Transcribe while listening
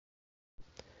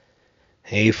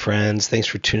Hey friends, thanks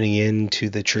for tuning in to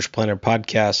the Church Planter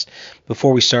Podcast.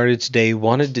 Before we started today,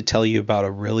 wanted to tell you about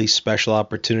a really special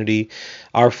opportunity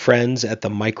our friends at the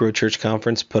Micro Church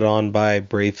Conference put on by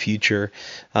Brave Future,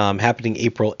 happening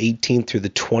April 18th through the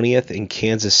 20th in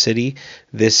Kansas City.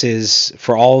 This is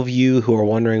for all of you who are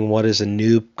wondering what is a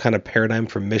new kind of paradigm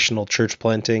for missional church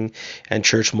planting and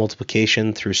church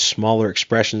multiplication through smaller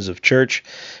expressions of church,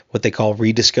 what they call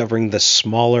rediscovering the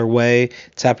smaller way.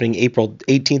 It's happening April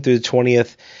 18th through the 20th.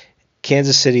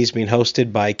 Kansas City is being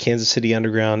hosted by Kansas City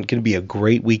Underground. Going to be a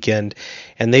great weekend.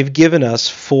 And they've given us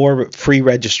 4 free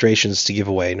registrations to give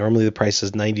away. Normally the price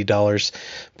is $90,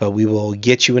 but we will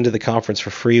get you into the conference for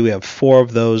free. We have 4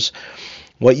 of those.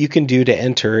 What you can do to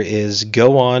enter is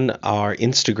go on our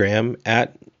Instagram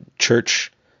at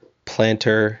Church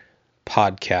Planter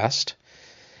Podcast.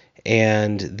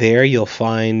 And there you'll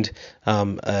find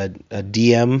a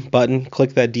DM button.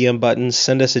 Click that DM button.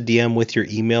 Send us a DM with your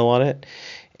email on it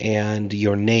and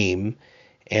your name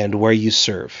and where you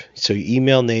serve. So you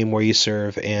email, name, where you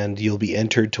serve, and you'll be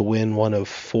entered to win one of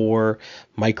 4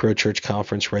 Micro Church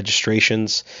Conference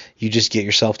registrations. You just get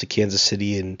yourself to Kansas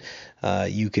City and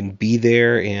you can be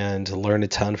there and learn a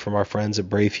ton from our friends at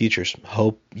Brave Futures.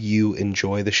 Hope you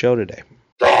enjoy the show today.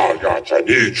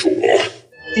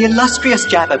 The illustrious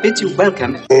Jabba bids you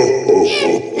welcome.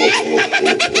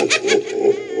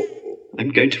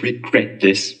 I'm going to regret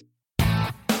this.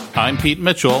 I'm Pete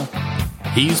Mitchell.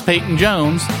 He's Peyton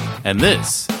Jones. And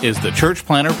this is the Church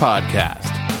Planter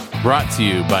Podcast, brought to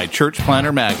you by Church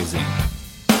Planter Magazine.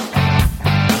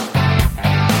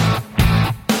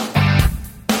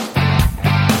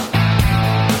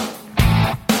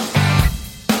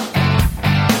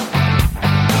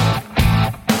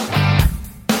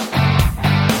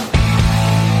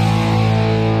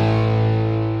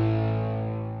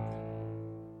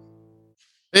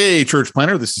 Hey, Church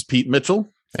Planter, this is Pete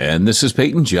Mitchell. And this is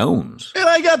Peyton Jones. And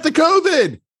I got the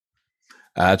COVID.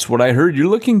 That's what I heard. You're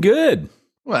looking good.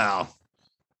 Well,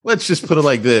 let's just put it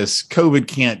like this. COVID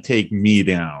can't take me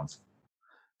down.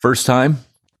 First time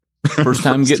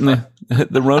getting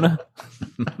the Rona?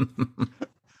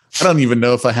 I don't even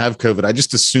know if I have COVID. I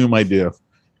just assume I do.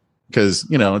 Because,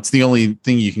 it's the only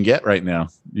thing you can get right now.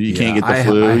 You can't get the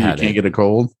flu. You can't get a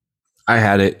cold. I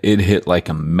had it. It hit like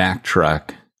a Mack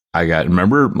truck.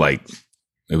 Remember,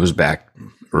 it was back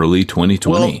early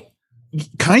 2020. Well,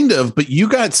 kind of, but you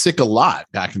got sick a lot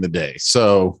back in the day.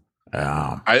 So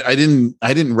I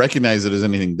didn't recognize it as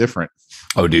anything different.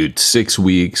 Oh, dude, 6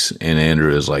 weeks. And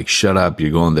Andrew is like, shut up.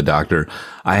 You're going to the doctor.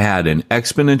 I had an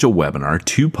exponential webinar,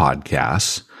 2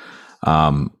 podcasts,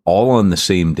 all on the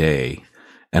same day.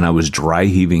 And I was dry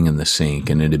heaving in the sink,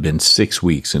 and it had been 6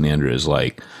 weeks. And Andrew is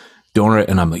like, don't,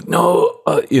 and I'm like, no,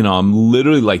 I'm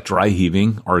literally like dry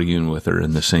heaving, arguing with her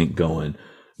in the sink going,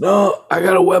 no, I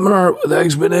got a webinar with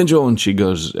Exponential. And she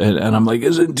goes, and I'm like,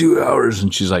 is it 2 hours?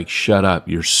 And she's like, shut up.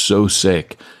 You're so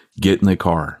sick. Get in the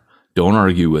car. Don't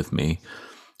argue with me.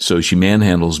 So she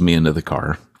manhandles me into the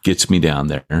car, gets me down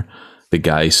there. The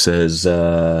guy says,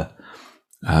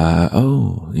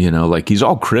 he's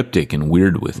all cryptic and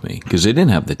weird with me because they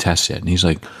didn't have the test yet. And he's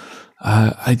like,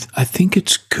 I think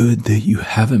it's good that you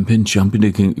haven't been jumping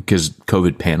to, because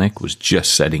COVID panic was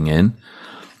just setting in.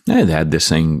 I had this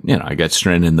thing, I got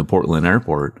stranded in the Portland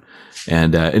airport.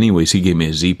 And anyways, he gave me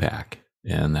a Z-Pack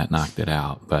and that knocked it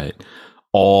out. But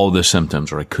all the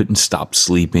symptoms where I couldn't stop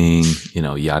sleeping,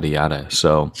 yada, yada.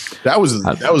 So that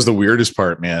was the weirdest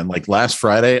part, man. Like last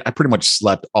Friday, I pretty much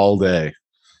slept all day.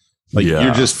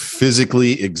 You're just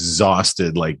physically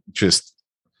exhausted, just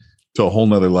to a whole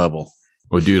nother level.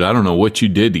 Well, dude, I don't know what you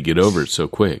did to get over it so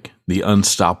quick. The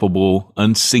unstoppable,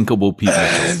 unsinkable Pete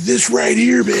Mitchell. This right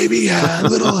here, baby.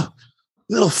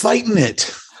 Little fighting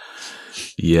it.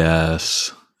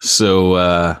 Yes. So,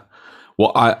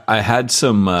 I had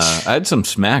some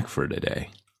smack for today.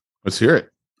 Let's hear it.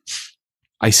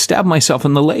 I stabbed myself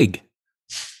in the leg.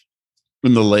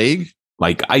 In the leg?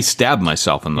 I stabbed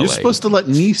myself in the leg. You're supposed to let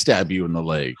me stab you in the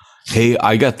leg. Hey,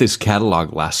 I got this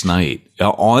catalog last night.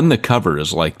 On the cover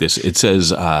is like this. It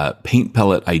says paint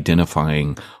pellet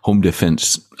identifying home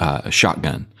defense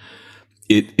shotgun.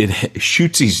 It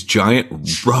shoots these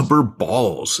giant rubber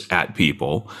balls at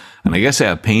people, and I guess they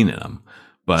have paint in them.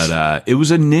 But it was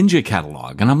a ninja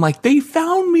catalog, and I'm like, they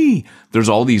found me. There's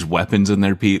all these weapons in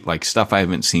there, Pete, like stuff I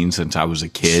haven't seen since I was a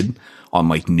kid on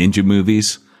ninja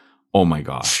movies. Oh my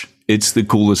gosh. It's the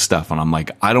coolest stuff. And I'm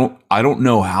like, I don't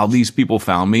know how these people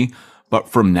found me, but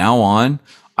from now on,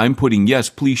 I'm putting, yes,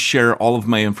 please share all of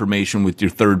my information with your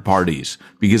third parties,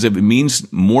 because if it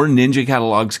means more ninja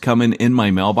catalogs coming in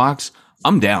my mailbox,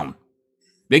 I'm down.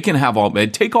 They can have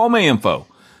take all my info.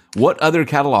 What other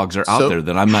catalogs are out there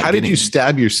that I'm not getting? How did you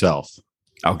stab yourself?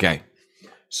 Okay.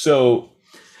 So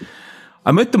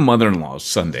I'm at the mother-in-law's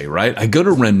Sunday, right? I go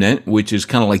to Remnant, which is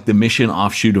kind of like the mission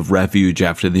offshoot of Refuge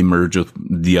after they merged with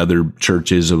the other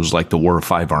churches. It was like the War of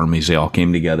Five Armies. They all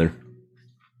came together.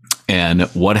 And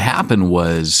what happened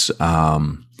was,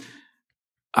 I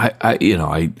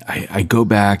go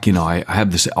back, I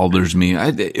have this elders meeting.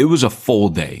 It was a full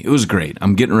day. It was great.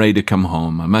 I'm getting ready to come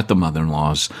home. I'm at the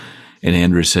mother-in-law's and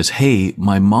Andrea says, hey,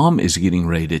 my mom is getting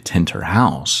ready to tint her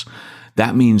house.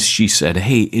 That means she said,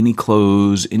 hey, any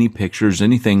clothes, any pictures,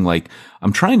 anything, like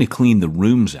I'm trying to clean the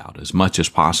rooms out as much as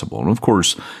possible. And of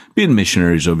course, being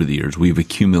missionaries over the years, we've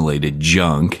accumulated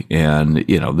junk. And,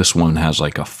 this one has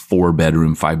like a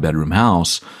 4-bedroom, 5-bedroom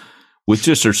house with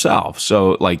just herself.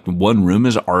 So like one room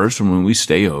is ours from when we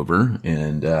stay over,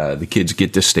 and the kids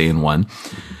get to stay in one.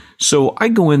 So I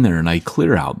go in there and I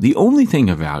clear out the only thing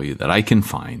of value that I can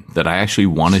find that I actually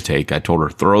want to take. I told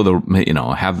her, throw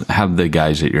have the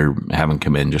guys that you're having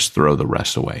come in, just throw the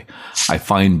rest away. I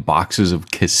find boxes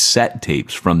of cassette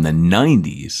tapes from the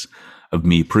 90s of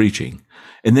me preaching.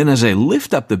 And then as I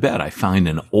lift up the bed, I find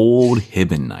an old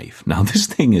Hibbon knife. Now, this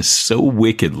thing is so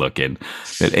wicked looking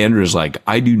that Andrea's like,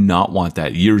 I do not want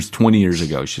that. 20 years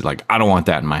ago, she's like, I don't want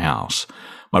that in my house.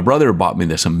 My brother bought me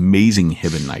this amazing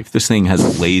Hibbon knife. This thing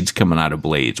has blades coming out of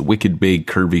blades, wicked big,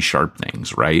 curvy, sharp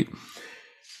things, right?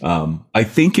 I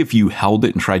think if you held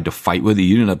it and tried to fight with it,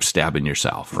 you'd end up stabbing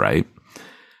yourself, right?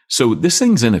 So this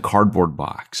thing's in a cardboard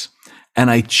box. And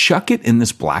I chuck it in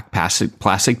this black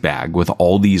plastic bag with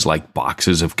all these like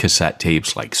boxes of cassette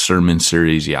tapes, like sermon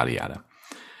series, yada, yada.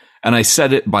 And I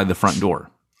set it by the front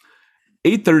door.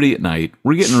 8:30 at night,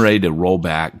 we're getting ready to roll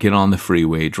back, get on the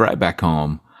freeway, drive back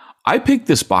home. I picked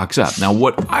this box up. Now,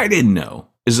 what I didn't know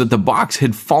is that the box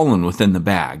had fallen within the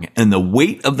bag, and the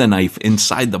weight of the knife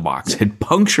inside the box had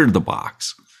punctured the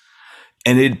box,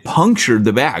 and it punctured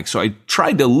the bag. So I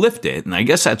tried to lift it, and I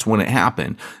guess that's when it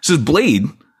happened. So this blade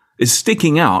is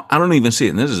sticking out. I don't even see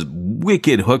it. And this is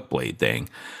wicked hook blade thing.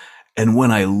 And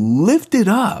when I lift it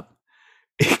up,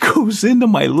 it goes into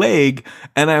my leg,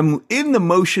 and I'm in the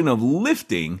motion of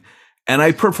lifting, and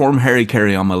I perform Harry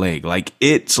Carey on my leg. Like,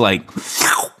 it's like,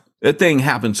 that thing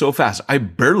happened so fast. I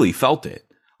barely felt it.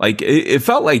 Like, it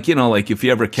felt like, like if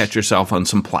you ever catch yourself on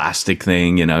some plastic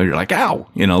thing, you're like, ow,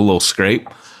 a little scrape.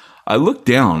 I look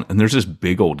down, and there's this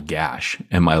big old gash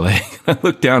in my leg. I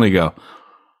look down and go,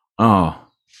 oh,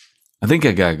 I think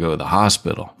I got to go to the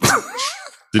hospital.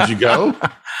 Did you go?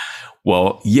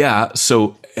 Well, yeah.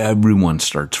 So everyone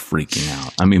starts freaking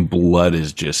out. I mean, blood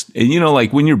is just, and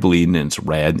like when you're bleeding and it's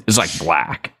red, it's like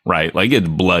black, right? Like it's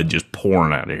blood just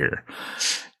pouring out of here.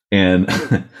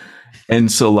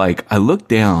 And so like I look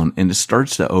down and it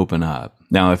starts to open up.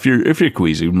 Now, if you're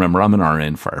queasy, remember I'm an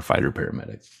RN, firefighter,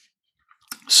 paramedic.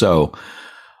 So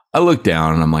I look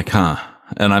down and I'm like, huh.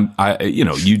 And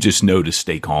you just know to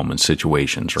stay calm in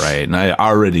situations, right? And I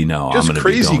already know just I'm going to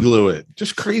crazy glue it.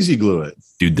 Just crazy glue it.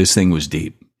 Dude, this thing was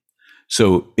deep.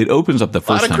 So it opens up the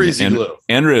first time. Crazy glue.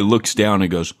 Andrea looks down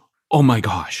and goes, oh my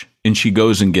gosh. And she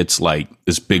goes and gets like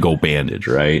this big old bandage,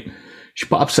 right? She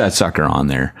pops that sucker on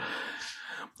there.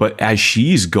 But as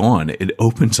she's gone, it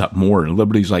opens up more. And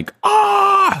Liberty's like,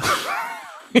 ah!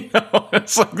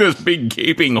 It's like this big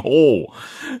gaping hole.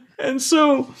 And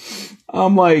so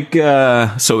I'm like,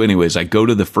 so anyways, I go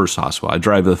to the first hospital. I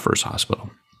drive to the first hospital.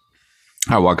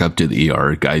 I walk up to the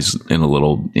ER. Guy's in a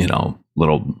little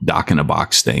dock in a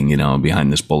box thing,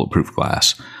 behind this bulletproof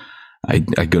glass. I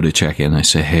go to check in. I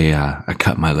say, hey, I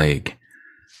cut my leg.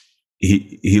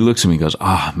 He looks at me and goes,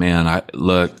 man, I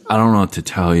don't know what to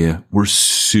tell you. We're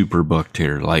super booked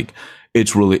here. Like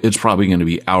it's probably going to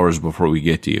be hours before we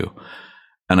get to you.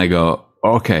 And I go,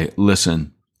 okay,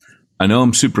 listen, I know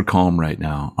I'm super calm right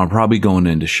now. I'm probably going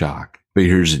into shock, but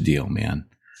here's the deal, man.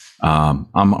 I'm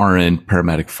RN,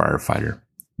 paramedic, firefighter.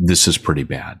 This is pretty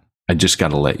bad. I just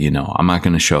got to let you know. I'm not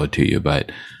going to show it to you, but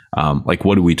like,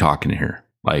 what are we talking here?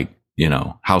 Like,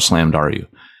 how slammed are you?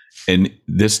 And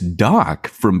this doc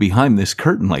from behind this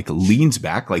curtain, like leans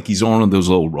back, like he's on one of those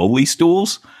little rolly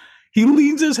stools. He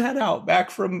leans his head out back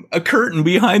from a curtain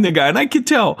behind the guy. And I could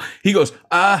tell he goes,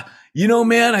 man,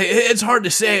 it's hard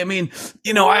to say. I mean,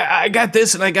 I got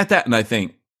this and I got that. And I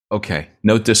think, okay,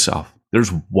 note this self. There's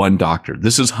one doctor.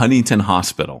 This is Huntington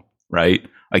Hospital, right?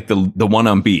 Like the one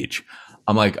on Beach.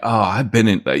 I'm like, I've been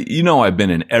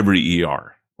in every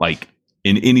ER, like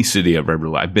in any city I've ever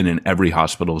lived. I've been in every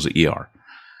hospital's ER.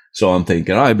 So I'm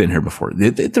thinking, I've been here before.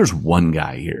 There's one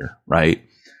guy here, right?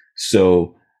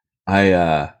 So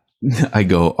I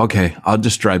go, okay, I'll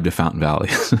just drive to Fountain Valley.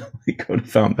 We go to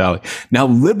Fountain Valley. Now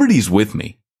Liberty's with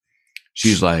me.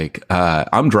 she's like,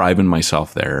 I'm driving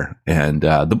myself there, and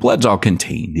the blood's all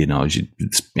contained,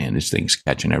 this bandage thing's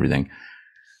catching everything.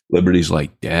 Liberty's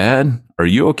like, Dad, are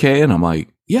you okay? And I'm like,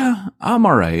 yeah, I'm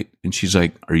all right. And she's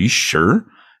like, are you sure?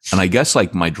 And I guess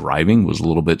like my driving was a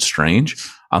little bit strange.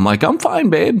 I'm like, I'm fine,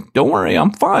 babe. Don't worry.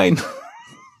 I'm fine.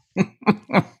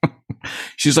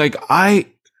 She's like,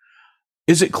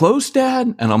 is it close,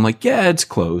 Dad? And I'm like, yeah, it's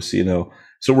close,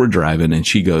 So we're driving, and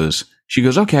she goes,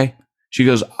 okay. She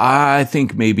goes, I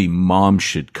think maybe Mom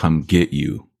should come get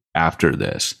you after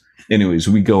this. Anyways,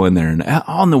 we go in there, and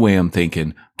on the way I'm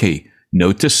thinking, okay,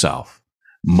 note to self,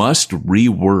 must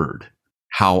reword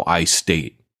how I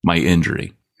state my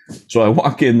injury. So I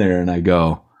walk in there and they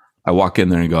go, they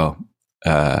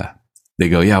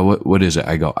go, yeah, what is it?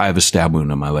 I go, I have a stab wound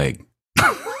on my leg.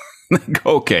 They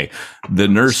go, okay. The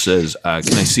nurse says, can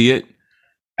I see it?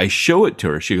 I show it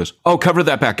to her. She goes, oh, cover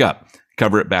that back up.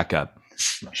 Cover it back up.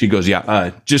 She goes,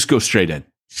 yeah, just go straight in.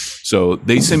 So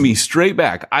they send me straight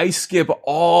back. I skip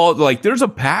there's a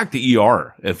packed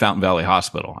ER at Fountain Valley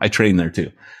Hospital. I train there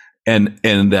too. And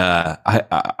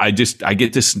I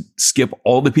get to skip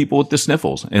all the people with the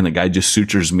sniffles, and the guy just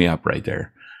sutures me up right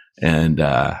there. And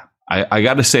I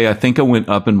got to say, I think I went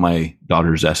up in my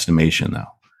daughter's estimation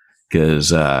though,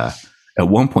 because at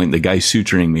one point the guy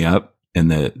suturing me up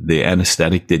and the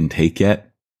anesthetic didn't take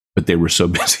yet, but they were so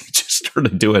busy just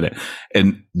started doing it.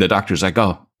 And the doctor's like,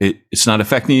 oh, it's not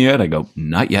affecting you yet? I go,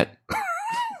 not yet.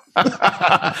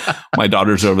 My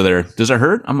daughter's over there. Does it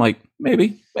hurt? I'm like,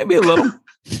 maybe a little.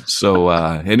 So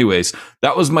anyways,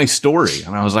 that was my story.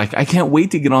 And I was like, I can't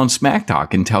wait to get on Smack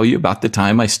Talk and tell you about the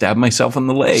time I stabbed myself in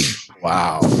the leg.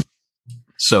 Wow.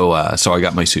 So I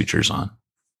got my sutures on.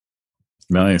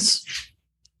 Nice.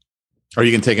 Are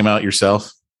you going to take them out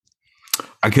yourself?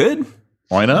 I could.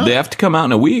 Why not? They have to come out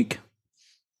in a week.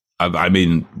 I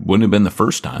mean, wouldn't have been the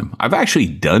first time. I've actually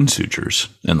done sutures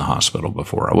in the hospital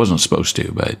before. I wasn't supposed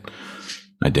to, but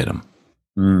I did them.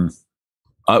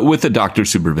 With the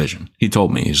doctor's supervision. He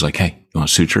told me, he's like, hey, you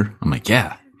want a suture? I'm like,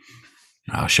 yeah.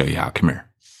 I'll show you how. Come here.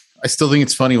 I still think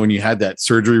it's funny when you had that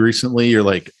surgery recently. You're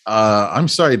like, I'm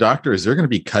sorry, doctor. Is there going to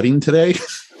be cutting today?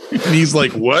 And he's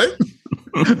like, what?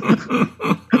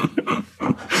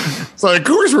 So of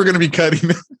course we're going to be cutting.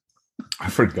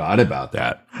 I forgot about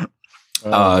that.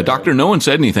 Doctor, no one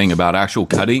said anything about actual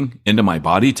cutting into my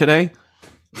body today.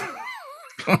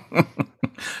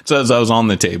 Says I was on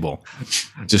the table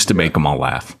just to make them all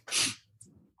laugh.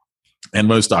 And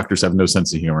most doctors have no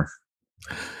sense of humor.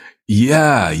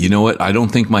 Yeah. You know what? I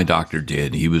don't think my doctor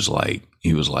did. He was like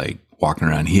walking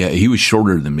around. He was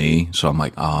shorter than me. So I'm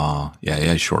like, oh, yeah, he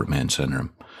has short man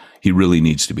syndrome. He really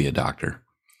needs to be a doctor.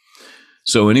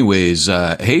 So anyways,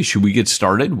 hey, should we get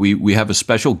started? We have a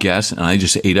special guest, and I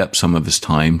just ate up some of his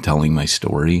time telling my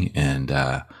story. And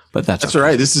but that's okay. All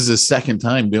right. This is his second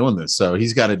time doing this, so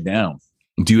he's got it down.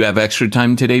 Do you have extra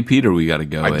time today, Peter? We got to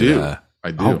go. I do.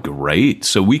 Oh, great.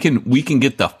 So we can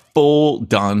get the full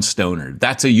Don Stoner.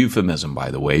 That's a euphemism,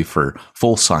 by the way, for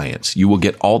full science. You will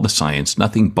get all the science,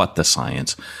 nothing but the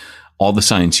science. All the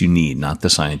science you need, not the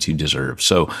science you deserve.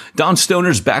 So Don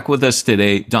Stoner's back with us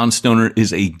today. Don Stoner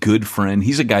is a good friend.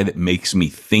 He's a guy that makes me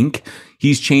think.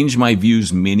 He's changed my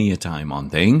views many a time on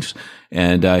things.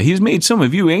 And he's made some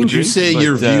of you angry. Would you say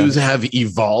your views have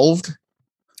evolved?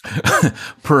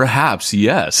 Perhaps,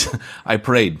 yes. I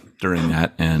prayed during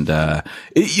that. And,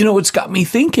 it's got me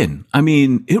thinking. I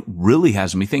mean, it really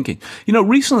has me thinking.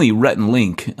 Recently, Rhett and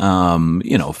Link,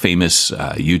 famous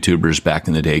YouTubers back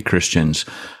in the day, Christians,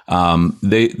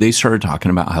 they started talking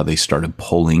about how they started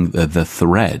pulling the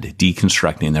thread,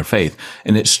 deconstructing their faith.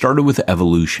 And it started with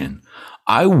evolution.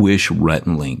 I wish Rhett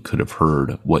and Link could have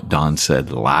heard what Don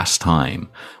said last time,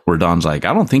 where Don's like,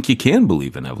 I don't think you can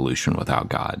believe in evolution without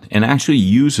God, and actually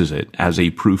uses it as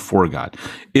a proof for God.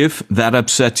 If that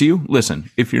upsets you, listen,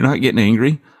 if you're not getting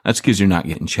angry, that's because you're not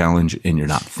getting challenged and you're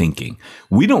not thinking.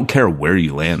 We don't care where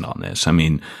you land on this. I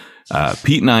mean,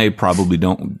 Pete and I probably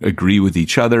don't agree with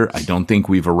each other. I don't think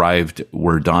we've arrived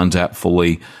where Don's at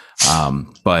fully.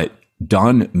 But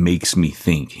Don makes me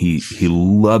think. He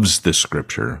loves the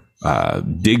scripture.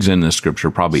 Digs in the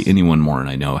scripture, probably anyone more than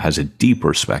I know, has a deep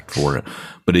respect for it,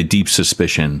 but a deep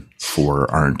suspicion for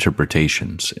our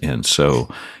interpretations. And so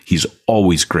he's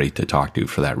always great to talk to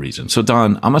for that reason. So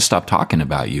Don, I'm going to stop talking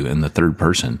about you in the third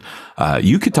person.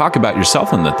 You could talk about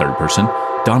yourself in the third person.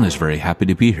 Don is very happy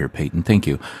to be here, Peyton. Thank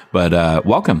you. But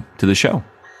welcome to the show.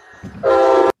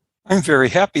 I'm very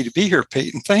happy to be here,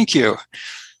 Peyton. Thank you.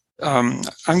 I'm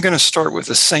going to start with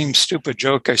the same stupid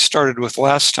joke I started with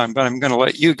last time, but I'm going to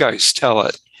let you guys tell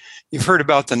it. You've heard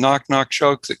about the knock-knock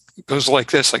joke that goes like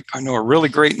this. Like, I know a really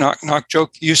great knock-knock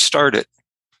joke. You start it.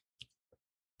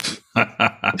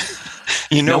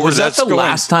 You know, now, was that the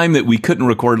last time that we couldn't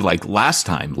record? Like last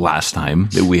time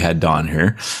that we had Don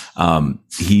here,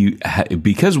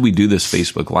 because we do this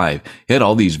Facebook Live, he had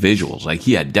all these visuals. Like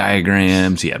he had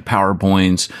diagrams, he had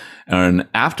PowerPoints, and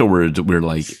afterwards we're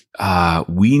like,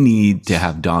 we need to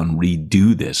have Don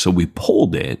redo this. So we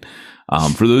pulled it.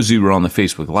 For those of you who were on the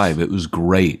Facebook Live, it was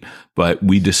great, but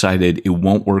we decided it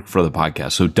won't work for the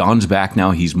podcast. So Don's back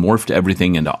now. He's morphed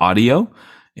everything into audio.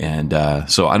 And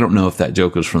so I don't know if that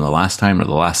joke was from the last time or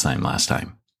the last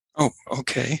time. Oh,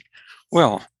 okay.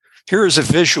 Well, here is a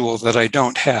visual that I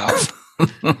don't have.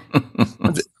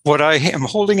 What I am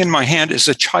holding in my hand is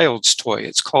a child's toy.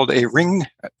 It's called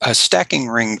a stacking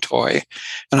ring toy.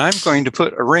 And I'm going to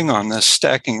put a ring on this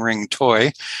stacking ring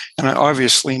toy. And I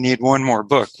obviously need one more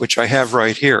book, which I have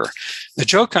right here. The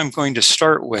joke I'm going to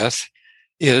start with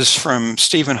is from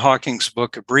Stephen Hawking's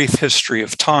book, A Brief History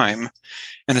of Time.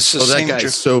 And it's the same. That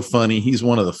guy's so funny. He's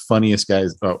one of the funniest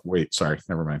guys. Oh, wait, sorry.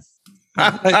 Never mind.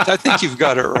 I think you've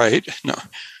got it right. No.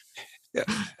 Yeah,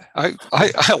 I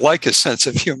like his sense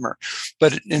of humor,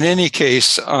 but in any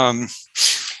case, I'm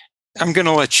going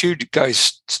to let you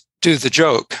guys do the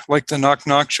joke, like the knock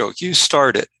knock joke. You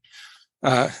start it.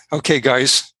 Okay,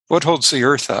 guys, what holds the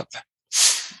Earth up?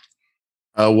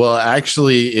 Well,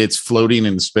 actually, it's floating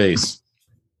in space,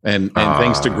 and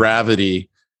thanks to gravity,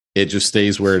 it just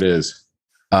stays where it is.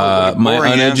 My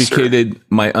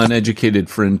uneducated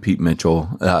friend Pete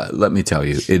Mitchell. Let me tell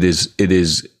you, it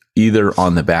is either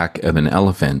on the back of an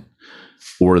elephant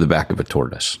or the back of a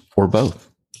tortoise, or both.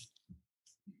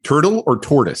 Turtle or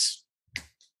tortoise?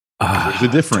 There's a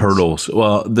difference. Turtles.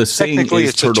 Well, the saying technically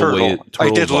is it's a turtle.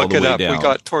 I did look it up. Down. We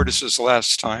got tortoises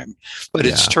last time, but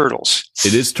it's turtles.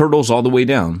 It is turtles all the way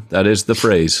down. That is the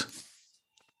phrase.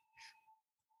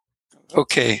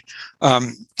 Okay.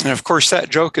 And of course, that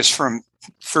joke is from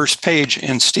first page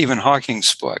in Stephen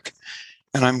Hawking's book.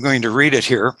 And I'm going to read it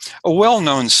here. A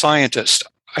well-known scientist,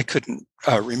 I couldn't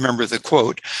remember the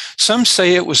quote. Some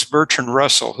say it was Bertrand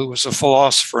Russell, who was a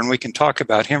philosopher, and we can talk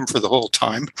about him for the whole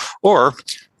time. Or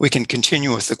we can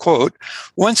continue with the quote.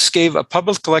 Once gave a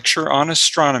public lecture on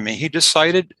astronomy. He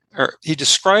described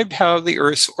how the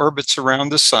Earth orbits around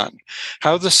the sun,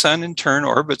 how the sun in turn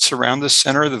orbits around the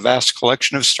center of the vast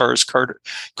collection of stars called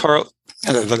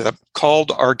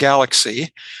our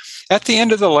galaxy. At the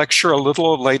end of the lecture, a little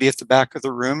old lady at the back of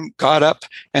the room got up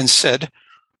and said,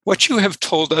 "What you have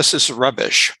told us is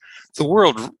rubbish. The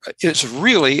world is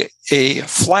really a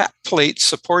flat plate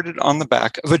supported on the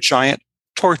back of a giant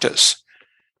tortoise."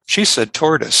 She said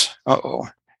tortoise. Uh-oh.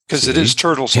 Because it is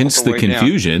turtles. Hence the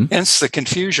confusion. Hence the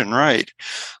confusion, right.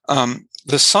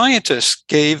 The scientist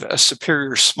gave a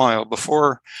superior smile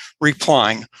before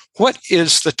replying, "What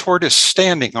is the tortoise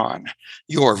standing on?"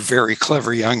 "You're very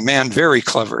clever, young man, very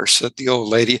clever," said the old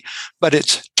lady. "But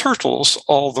it's turtles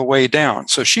all the way down."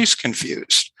 So she's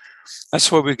confused.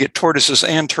 That's why we get tortoises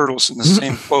and turtles in the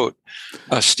same quote.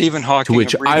 Stephen Hawking. To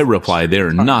which I reply,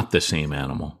 they're not the same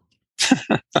animal.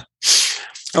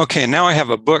 Okay, now I have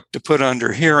a book to put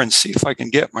under here and see if I can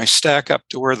get my stack up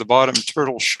to where the bottom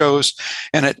turtle shows.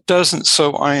 And it doesn't,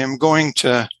 so I am going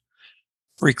to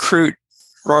recruit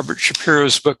Robert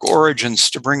Shapiro's book Origins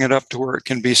to bring it up to where it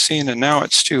can be seen. And now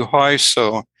it's too high,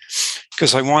 so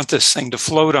because I want this thing to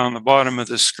float on the bottom of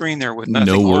the screen there with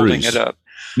nothing holding it up.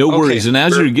 No worries. And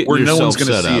as you're getting yourself no one's going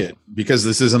to see up, it because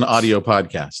this is an audio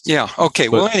podcast. Yeah. Okay.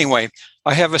 Well, anyway,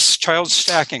 I have a child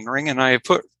stacking ring, and I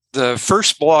put the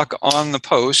first block on the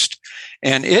post,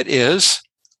 and it is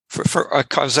for a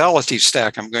causality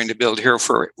stack I'm going to build here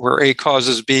for where A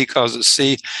causes B causes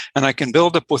C, and I can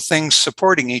build up with things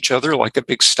supporting each other like a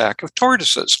big stack of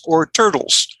tortoises or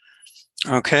turtles.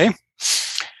 Okay.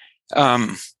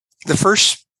 The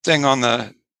first thing on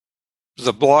the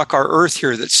block, our Earth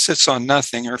here that sits on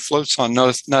nothing or floats on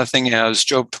nothing, as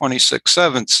Job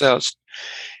 26:7 says,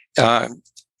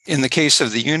 in the case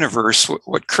of the universe,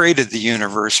 what created the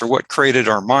universe or what created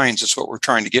our minds is what we're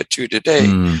trying to get to today.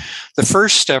 The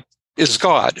first step is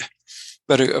God.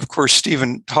 But of course,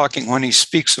 Stephen Hawking, when he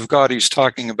speaks of God, he's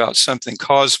talking about something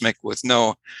cosmic with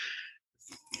no,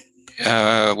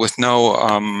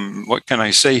 what can I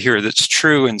say here that's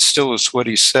true and still is what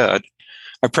he said.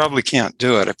 I probably can't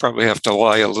do it. I probably have to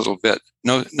lie a little bit.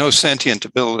 No sentient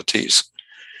abilities.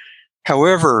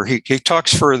 However, he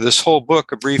talks for this whole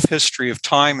book, A Brief History of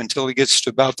Time, until he gets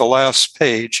to about the last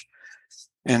page.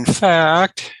 In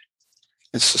fact,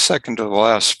 it's the second to the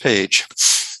last page.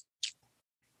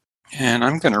 And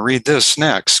I'm going to read this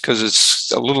next because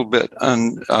it's a little bit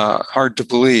hard to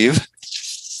believe.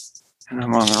 And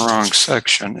I'm on the wrong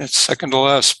section. It's second to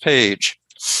last page.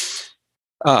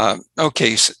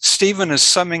 Stephen is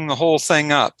summing the whole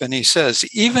thing up, and he says,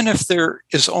 even if there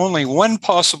is only one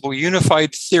possible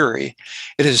unified theory,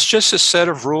 it is just a set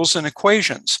of rules and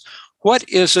equations. What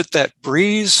is it that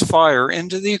breathes fire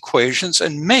into the equations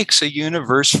and makes a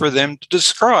universe for them to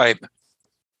describe?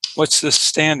 What's this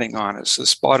standing on? Is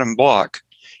this bottom block?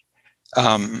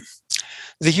 The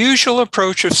usual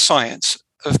approach of science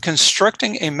of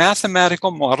constructing a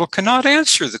mathematical model cannot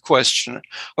answer the question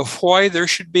of why there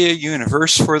should be a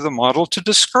universe for the model to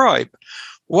describe.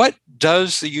 Why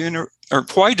does the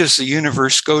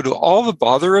universe go to all the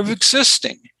bother of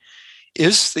existing?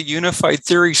 Is the unified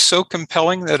theory so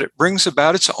compelling that it brings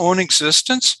about its own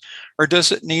existence, or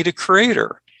does it need a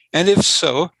creator? And if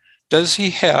so, does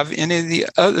he have any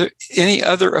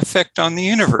other effect on the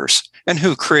universe? And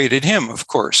who created him, of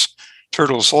course?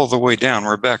 Turtles all the way down.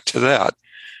 We're back to that.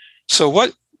 So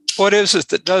what is it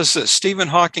that does this? Stephen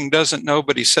Hawking doesn't know,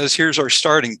 but he says, here's our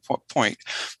starting point.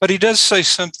 But he does say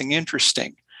something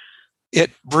interesting.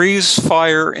 It breathes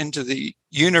fire into the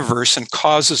universe and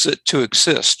causes it to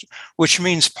exist, which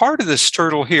means part of this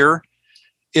turtle here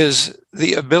is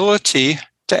the ability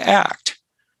to act,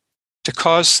 to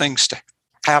cause things to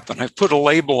happen. I've put a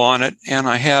label on it, and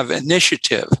I have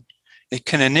initiative. It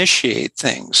can initiate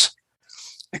things.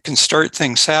 It can start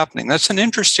things happening. That's an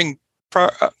interesting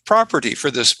property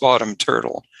for this bottom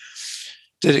turtle.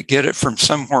 Did it get it from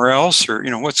somewhere else, or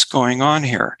what's going on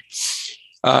here?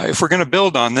 If we're going to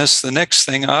build on this, the next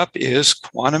thing up is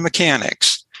quantum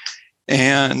mechanics.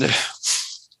 And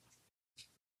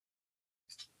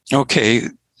okay,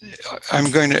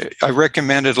 I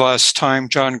recommended last time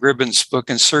John Gribben's book,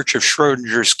 In Search of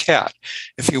Schrodinger's Cat,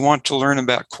 if you want to learn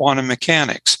about quantum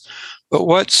mechanics. But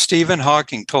what Stephen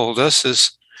Hawking told us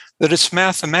is that it's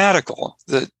mathematical,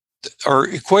 that our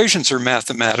equations are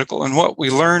mathematical. And what we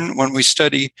learn when we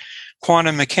study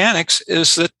quantum mechanics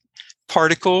is that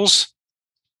particles,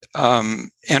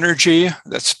 energy,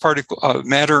 that's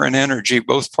matter and energy,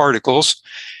 both particles,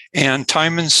 and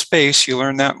time and space, you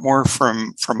learn that more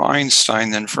from Einstein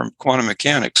than from quantum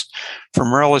mechanics,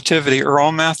 from relativity, are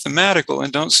all mathematical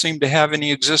and don't seem to have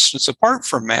any existence apart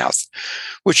from math,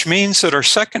 which means that our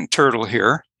second turtle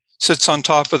here sits on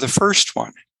top of the first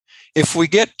one. If we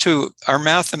get to our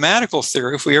mathematical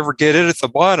theory, if we ever get it at the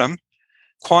bottom,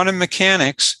 quantum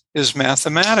mechanics is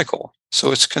mathematical.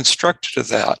 So it's constructed of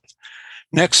that.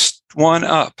 Next one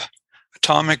up,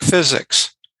 atomic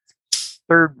physics.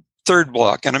 Third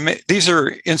block. And these are,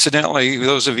 incidentally,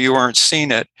 those of you who aren't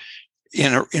seen it,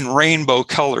 in rainbow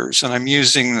colors. And I'm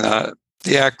using the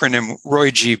acronym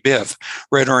Roy G. Biv,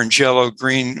 red, orange, yellow,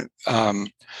 green,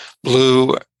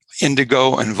 blue,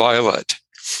 indigo, and violet.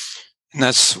 And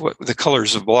that's what the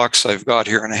colors of blocks I've got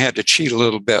here. And I had to cheat a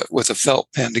little bit with a felt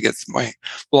pen to get my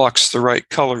blocks the right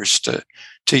colors to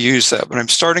use that. But I'm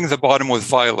starting at the bottom with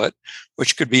violet,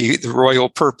 which could be the royal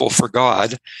purple for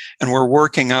God. And we're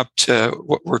working up to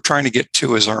what we're trying to get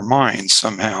to is our mind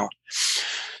somehow.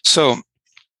 So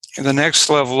the next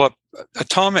level up,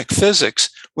 atomic physics,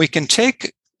 we can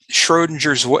take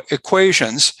Schrodinger's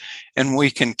equations and we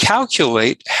can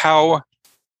calculate how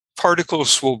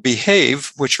particles will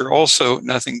behave, which are also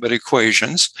nothing but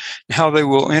equations, how they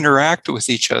will interact with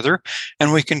each other,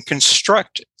 and we can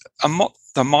construct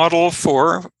the model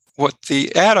for what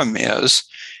the atom is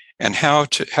and how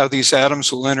these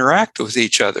atoms will interact with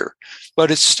each other.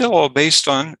 But it's still all based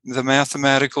on the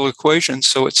mathematical equations,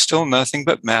 so it's still nothing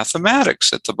but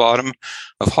mathematics at the bottom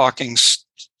of Hawking's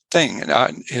thing,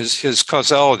 his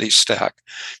causality stack.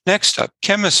 Next up,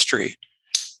 chemistry.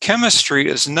 Chemistry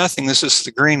is nothing. This is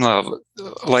the green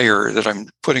layer that I'm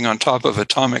putting on top of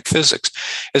atomic physics,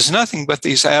 is nothing but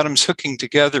these atoms hooking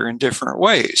together in different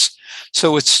ways.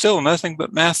 So it's still nothing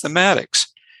but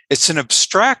mathematics. It's an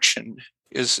abstraction,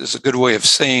 is a good way of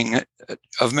saying it,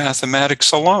 of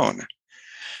mathematics alone.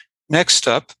 Next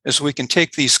up is we can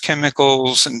take these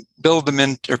chemicals and build them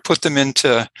in, or put them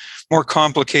into more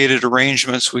complicated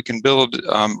arrangements. We can build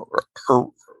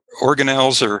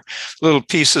organelles or little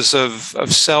pieces of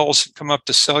cells and come up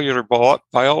to cellular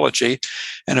biology.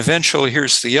 And eventually,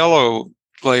 here's the yellow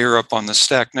layer up on the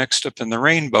stack next up in the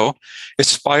rainbow.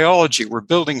 It's biology. We're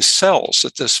building cells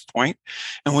at this point,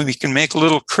 and we can make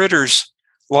little critters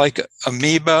like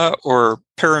amoeba or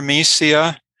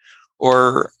paramecia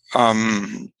or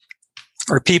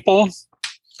people,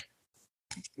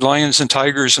 lions and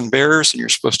tigers and bears. And you're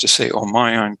supposed to say, oh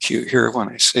my, on cue here when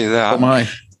I say that. Oh my.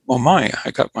 Oh my,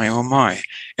 I got my oh my.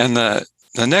 And the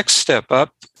next step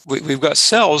up, we've got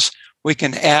cells. We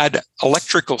can add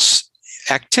electrical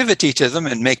activity to them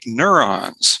and make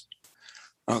neurons.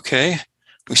 Okay?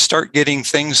 We start getting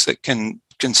things that can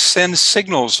can send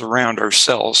signals around our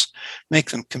cells,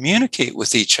 make them communicate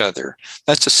with each other.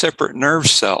 That's a separate nerve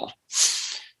cell.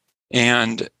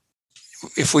 And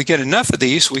if we get enough of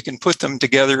these, we can put them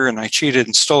together, and I cheated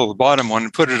and stole the bottom one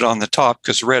and put it on the top,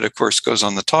 because red, of course, goes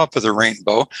on the top of the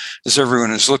rainbow, as everyone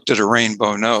who's looked at a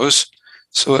rainbow knows.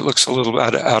 So it looks a little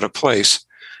out of place.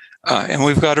 And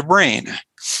we've got a brain.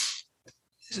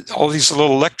 All these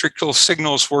little electrical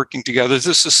signals working together.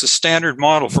 This is the standard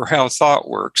model for how thought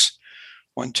works.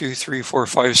 1, 2, 3, 4,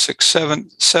 5, 6, 7.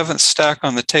 Seventh stack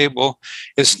on the table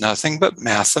is nothing but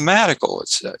mathematical.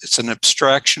 It's an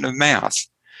abstraction of math.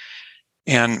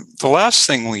 And the last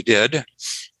thing we did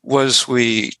was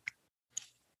we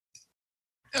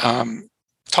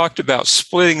talked about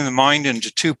splitting the mind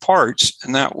into two parts,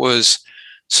 and that was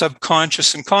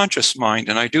subconscious and conscious mind.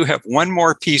 And I do have one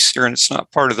more piece here, and it's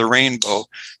not part of the rainbow.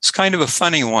 It's kind of a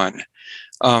funny one.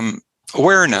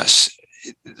 Awareness.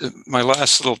 My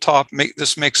last little top,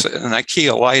 this makes an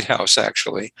IKEA lighthouse,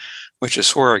 actually, which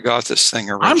is where I got this thing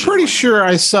originally. I'm pretty sure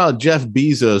I saw Jeff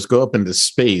Bezos go up into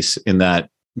space in that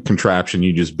contraption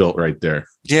you just built right there.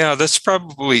 Yeah, that's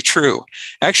probably true.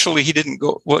 Actually, he didn't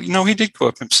go. Well, no, he did go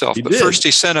up himself. But first,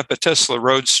 he sent up a Tesla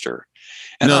Roadster.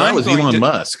 And no, that was Elon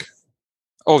Musk.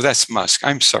 Oh, that's Musk.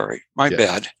 I'm sorry. My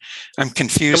bad. I'm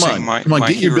confusing Come on,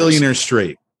 get your billionaire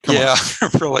straight. Come on.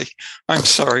 Really. I'm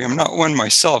sorry. I'm not one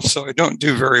myself, so I don't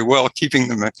do very well keeping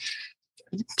them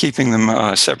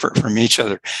separate from each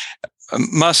other.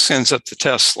 Musk sends up the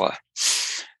Tesla.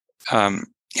 And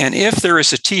if there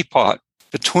is a teapot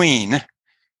between,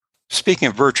 speaking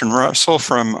of Bertrand Russell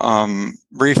from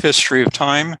Brief History of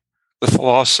Time, the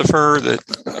philosopher that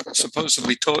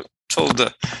supposedly told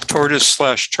the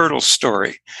tortoise/turtle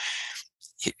story,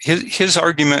 his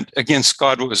argument against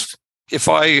God was, if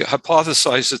I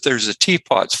hypothesize that there's a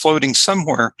teapot floating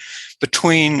somewhere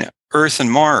between Earth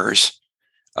and Mars,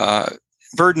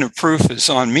 burden of proof is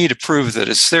on me to prove that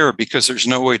it's there, because there's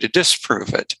no way to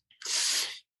disprove it.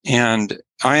 And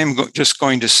I am just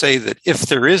going to say that if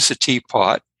there is a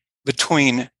teapot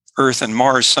between Earth and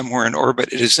Mars somewhere in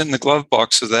orbit, it is in the glove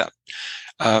box of that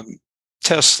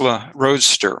Tesla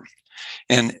Roadster.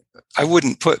 And I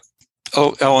wouldn't put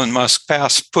Elon Musk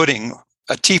past putting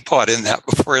a teapot in that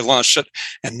before he launched it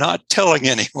and not telling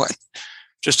anyone,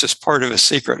 just as part of a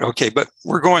secret. Okay, but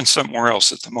we're going somewhere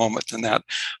else at the moment than that.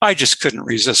 I just couldn't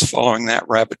resist following that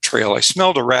rabbit trail. I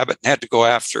smelled a rabbit and had to go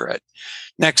after it.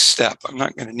 Next step, I'm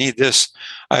not going to need this.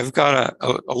 I've got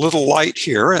a little light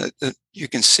here that you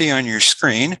can see on your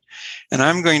screen, and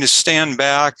I'm going to stand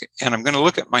back and I'm going to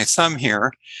look at my thumb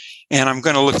here, and I'm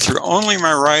going to look through only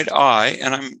my right eye,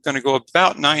 and I'm going to go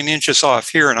about 9 inches off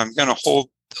here, and I'm going to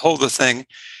hold the thing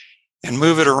and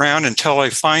move it around until I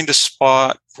find a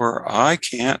spot where I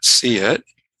can't see it.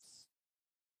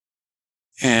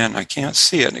 And I can't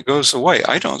see it, and it goes away.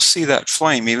 I don't see that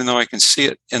flame, even though I can see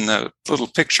it in the little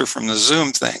picture from the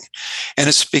Zoom thing. And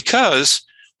it's because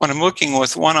when I'm looking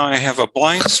with one eye, I have a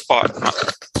blind spot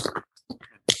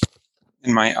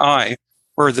in my eye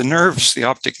where the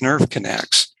optic nerve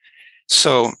connects.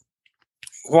 So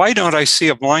why don't I see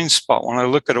a blind spot when I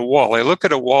look at a wall? I look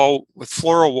at a wall with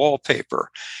floral wallpaper,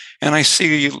 and I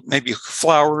see maybe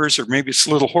flowers, or maybe it's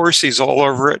little horsies all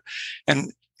over it.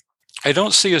 And I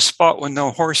don't see a spot with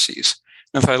no horsies.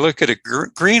 And if I look at a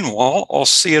green wall, I'll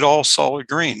see it all solid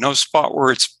green. No spot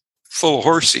where it's full of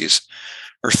horsies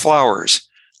or flowers.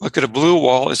 Look at a blue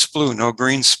wall, it's blue. No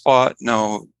green spot,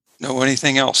 no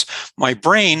anything else. My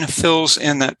brain fills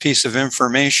in that piece of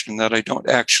information that I don't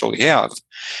actually have.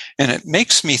 And it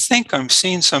makes me think I'm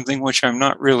seeing something which I'm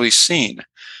not really seeing.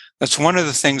 That's one of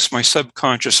the things my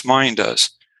subconscious mind does.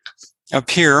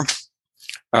 Up here,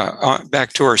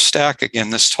 back to our stack again,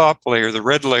 this top layer, the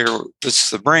red layer, that's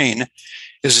the brain,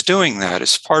 is doing that.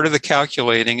 It's part of the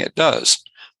calculating it does.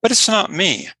 But it's not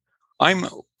me. I'm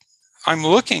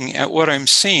looking at what I'm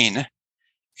seeing,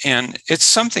 and it's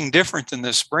something different than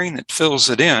this brain that fills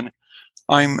it in.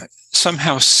 I'm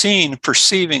somehow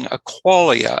perceiving a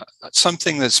qualia,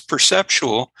 something that's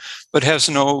perceptual, but has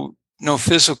no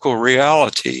physical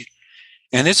reality.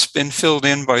 And it's been filled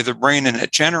in by the brain, and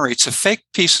it generates a fake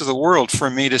piece of the world for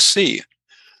me to see.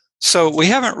 So we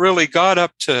haven't really got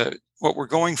up to what we're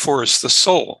going for is the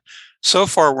soul. So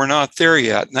far, we're not there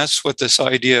yet. And that's what this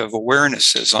idea of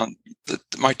awareness is on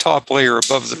my top layer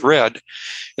above the red,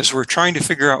 is we're trying to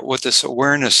figure out what this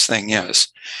awareness thing is.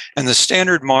 And the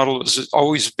standard model has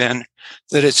always been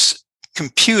that it's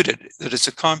computed, that it's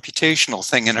a computational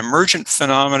thing, an emergent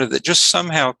phenomena that just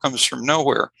somehow comes from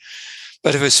nowhere.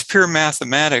 But if it's pure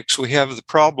mathematics, we have the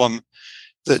problem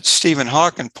that Stephen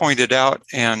Hawking pointed out,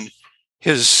 and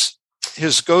his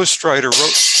ghostwriter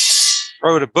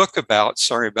wrote a book about.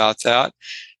 Sorry about that.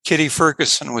 Kitty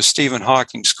Ferguson was Stephen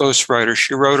Hawking's ghostwriter.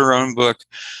 She wrote her own book,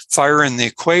 Fire in the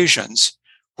Equations,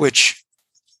 which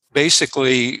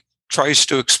basically tries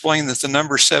to explain that the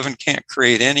number 7 can't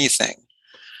create anything.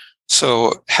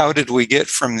 So how did we get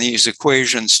from these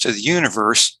equations to the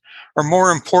universe? Or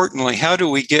more importantly, how do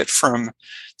we get from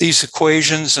these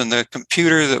equations and the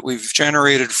computer that we've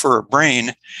generated for a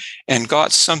brain and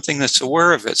got something that's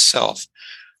aware of itself?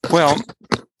 Well,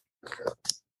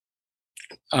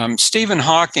 Stephen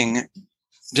Hawking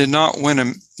did not win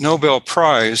a Nobel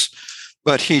Prize,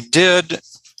 but he did,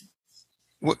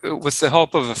 with the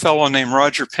help of a fellow named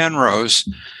Roger Penrose,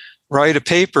 write a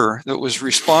paper that was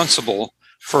responsible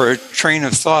for a train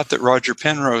of thought that Roger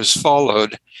Penrose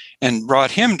followed and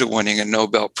brought him to winning a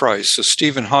Nobel Prize. So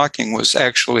Stephen Hawking was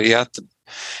actually at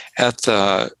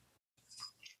the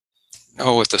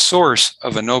source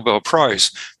of a Nobel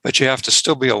Prize, but you have to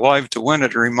still be alive to win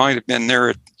it, or he might have been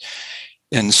there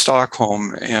in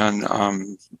Stockholm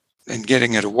and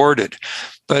getting it awarded.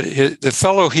 But the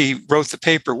fellow he wrote the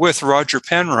paper with, Roger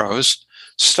Penrose,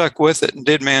 stuck with it and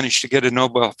did manage to get a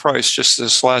Nobel Prize just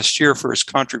this last year for his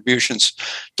contributions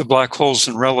to black holes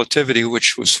and relativity,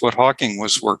 which was what Hawking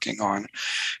was working on.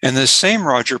 And this same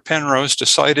Roger Penrose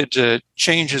decided to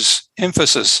change his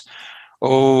emphasis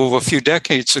a few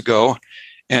decades ago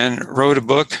and wrote a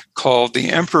book called The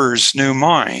Emperor's New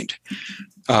Mind,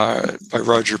 by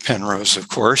Roger Penrose, of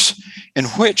course, in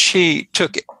which he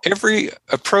took every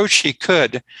approach he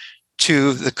could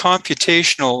to the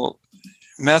computational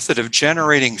method of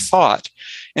generating thought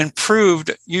and proved,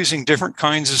 using different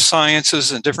kinds of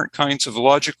sciences and different kinds of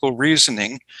logical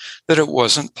reasoning, that it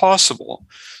wasn't possible.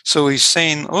 So he's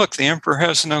saying, look, the emperor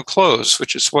has no clothes,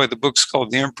 which is why the book's called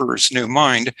The Emperor's New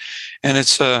Mind. And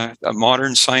it's a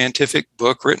modern scientific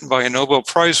book written by a Nobel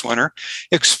Prize winner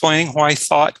explaining why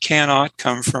thought cannot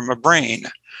come from a brain,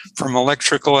 from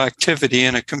electrical activity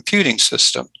in a computing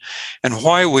system, and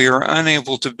why we are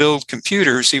unable to build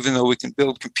computers, even though we can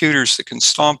build computers that can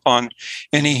stomp on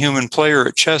any human player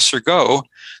at chess or Go,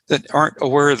 that aren't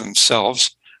aware of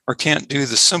themselves or can't do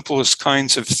the simplest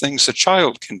kinds of things a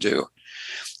child can do.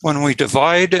 When we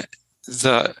divide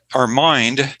our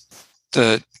mind,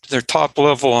 their top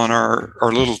level on our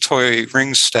little toy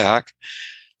ring stack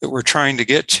that we're trying to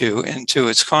get to, into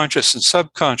its conscious and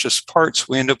subconscious parts,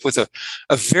 we end up with a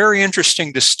very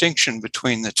interesting distinction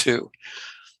between the two.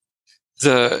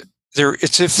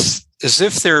 It's as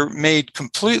if they're made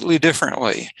completely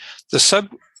differently. The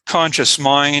subconscious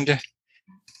mind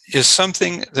is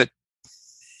something that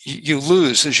you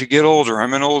lose as you get older.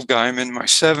 I'm an old guy, I'm in my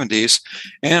 70s,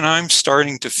 and I'm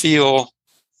starting to feel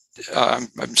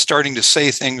I'm starting to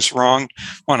say things wrong.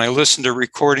 When I listen to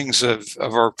recordings of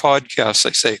our podcasts,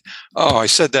 I say, oh, I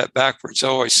said that backwards.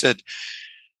 Oh, I said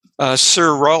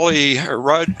Sir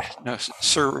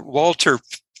Walter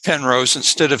Penrose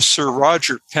instead of Sir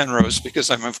Roger Penrose,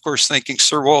 because I'm, of course, thinking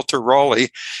Sir Walter Raleigh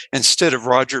instead of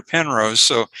Roger Penrose.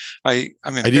 So I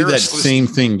do that same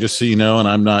thing, just so you know, and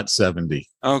I'm not 70.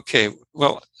 Okay.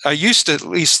 Well, I used to at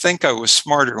least think I was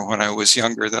smarter when I was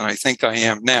younger than I think I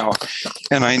am now.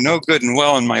 And I know good and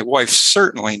well, and my wife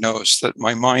certainly knows, that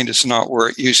my mind is not where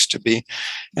it used to be.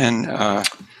 And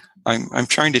I'm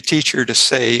trying to teach her to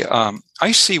say,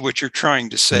 I see what you're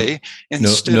trying to say.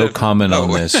 No comment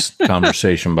on this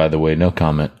conversation, by the way. No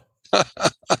comment.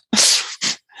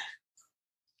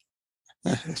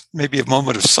 Maybe a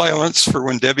moment of silence for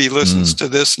when Debbie listens to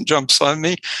this and jumps on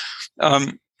me.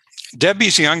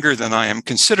 Debbie's younger than I am,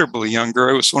 considerably younger.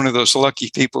 I was one of those lucky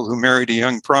people who married a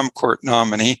young prom court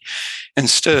nominee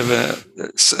instead of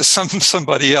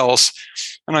somebody else.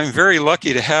 And I'm very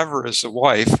lucky to have her as a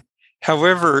wife.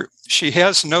 However, she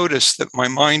has noticed that my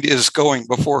mind is going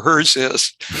before hers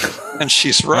is, and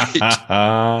she's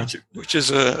right, which is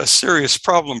a serious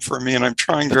problem for me, and I'm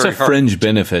trying very hard. That's a fringe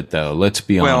benefit, though. Let's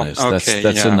be honest. Okay,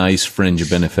 that's a nice fringe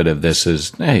benefit of this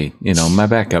is, hey, my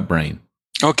backup brain.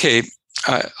 Okay.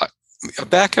 A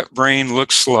backup brain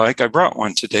looks like, I brought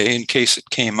one today in case it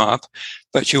came up,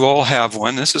 but you all have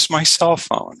one. This is my cell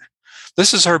phone.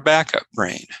 This is our backup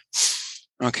brain.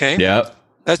 Okay? Yeah.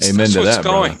 That's what's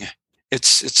going. Brother.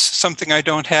 It's something I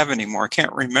don't have anymore. I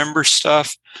can't remember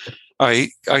stuff.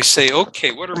 I say,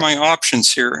 okay, what are my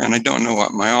options here? And I don't know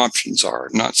what my options are.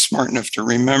 I'm not smart enough to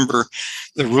remember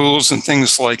the rules and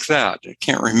things like that. I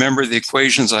can't remember the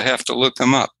equations. I have to look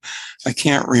them up. I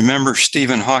can't remember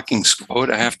Stephen Hawking's quote.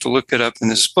 I have to look it up in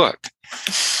his book.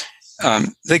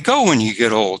 They go when you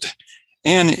get old.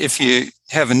 And if you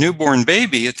have a newborn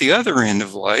baby at the other end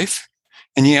of life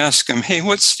and you ask them, hey,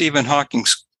 what's Stephen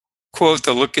Hawking's quote?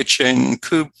 They'll look at you and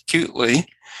cutely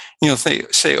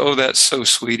Say, oh, that's so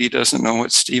sweet. He doesn't know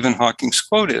what Stephen Hawking's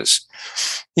quote is.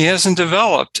 He hasn't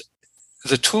developed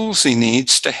the tools he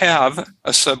needs to have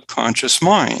a subconscious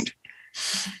mind.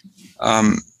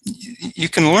 You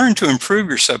can learn to improve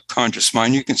your subconscious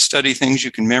mind. You can study things.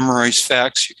 You can memorize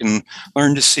facts. You can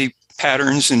learn to see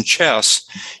patterns in chess.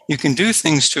 You can do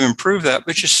things to improve that,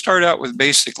 but you start out with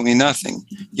basically nothing.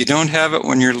 You don't have it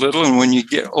when you're little, and when you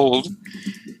get old,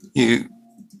 you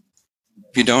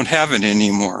don't have it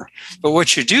anymore. But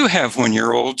what you do have when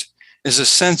you're old is a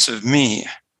sense of me.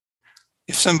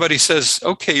 If somebody says,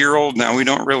 okay, you're old now, we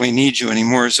don't really need you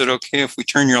anymore, is it okay if we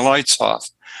turn your lights off?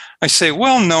 I say,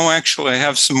 well, no, actually, I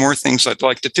have some more things I'd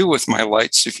like to do with my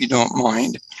lights, if you don't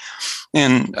mind.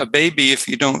 And a baby, if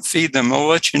you don't feed them, they'll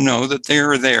let you know that they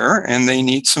are there and they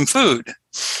need some food.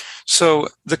 So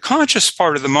the conscious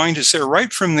part of the mind is there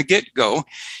right from the get-go,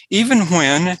 even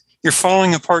when you're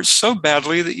falling apart so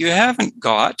badly that you haven't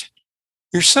got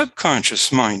your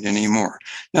subconscious mind anymore.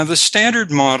 Now, the standard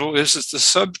model is that the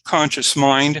subconscious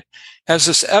mind has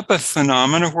this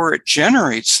epiphenomena where it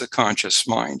generates the conscious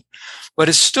mind, but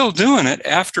it's still doing it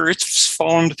after it's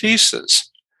fallen to pieces.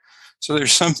 So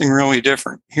there's something really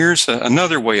different. Here's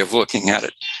another way of looking at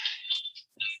it.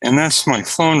 And that's my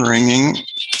phone ringing.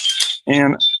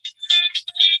 And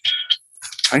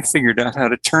I figured out how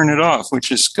to turn it off,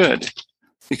 which is good,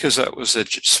 because that was a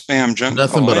spam junk call.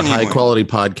 Nothing but a high quality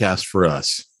podcast for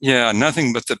us. Yeah,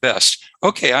 nothing but the best.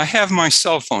 Okay, I have my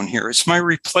cell phone here. It's my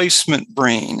replacement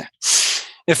brain.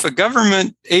 If a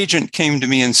government agent came to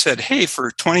me and said, hey, for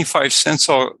 25 cents,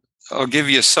 I'll give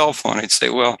you a cell phone, I'd say,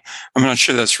 well, I'm not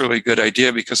sure that's really a good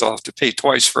idea because I'll have to pay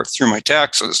twice through my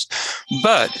taxes.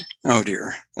 But, oh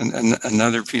dear,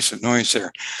 another piece of noise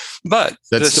there. But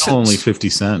that's still only 50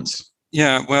 cents.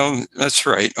 Yeah, well, that's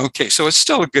right. Okay, so it's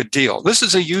still a good deal. This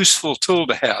is a useful tool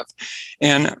to have.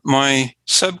 And my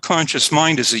subconscious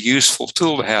mind is a useful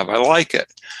tool to have. I like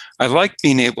it. I like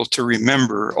being able to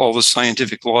remember all the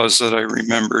scientific laws that I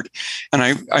remembered. And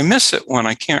I miss it when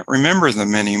I can't remember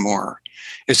them anymore.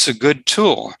 It's a good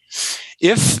tool.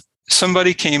 If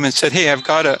somebody came and said, hey, I've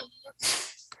got a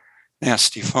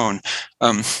nasty phone,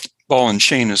 ball and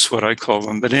chain is what I call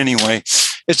them. But anyway,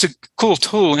 it's a cool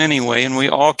tool anyway, and we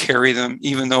all carry them,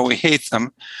 even though we hate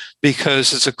them,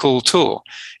 because it's a cool tool.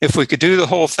 If we could do the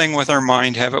whole thing with our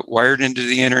mind, have it wired into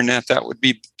the internet, that would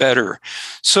be better.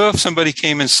 So if somebody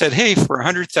came and said, hey, for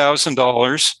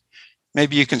 $100,000,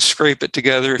 maybe you can scrape it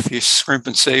together if you scrimp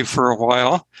and save for a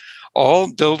while,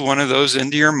 I'll build one of those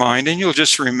into your mind, and you'll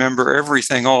just remember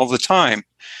everything all the time.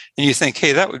 And you think,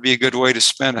 hey, that would be a good way to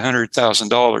spend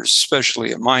 $100,000,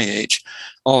 especially at my age.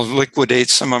 I'll liquidate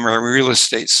some of my real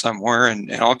estate somewhere,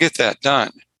 and I'll get that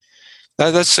done.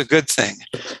 That's a good thing.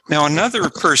 Now, another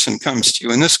person comes to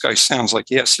you, and this guy sounds like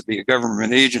he has to be a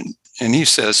government agent, and he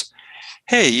says,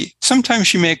 hey,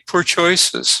 sometimes you make poor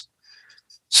choices.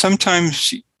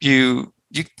 Sometimes you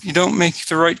don't make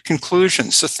the right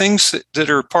conclusions. The things that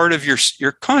are part of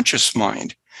your conscious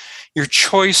mind, your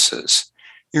choices,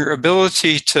 your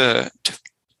ability to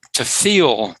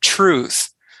feel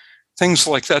truth, things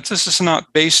like that. This is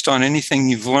not based on anything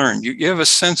you've learned. You have a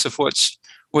sense of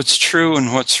what's true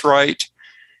and what's right.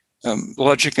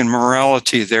 Logic and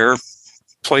morality there.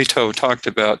 Plato talked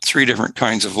about three different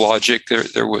kinds of logic.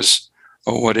 There was,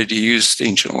 what did he use? The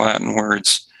ancient Latin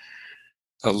words.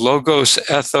 Logos,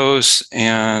 ethos,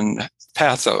 and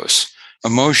pathos.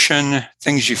 Emotion,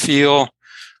 things you feel,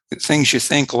 things you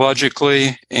think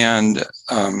logically, and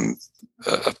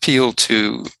appeal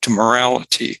to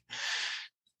morality.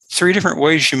 Three different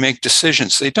ways you make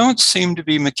decisions. They don't seem to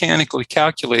be mechanically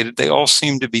calculated. They all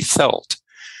seem to be felt.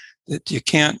 That you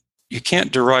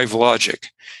can't derive logic.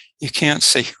 You can't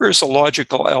say, here's a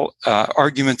logical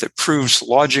argument that proves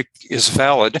logic is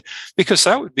valid, because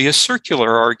that would be a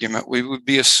circular argument. We would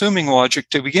be assuming logic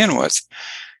to begin with.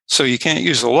 So you can't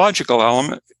use a logical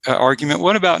argument.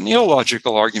 What about an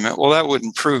illogical argument? Well, that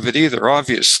wouldn't prove it either,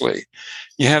 obviously.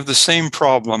 You have the same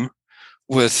problem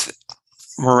with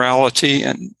morality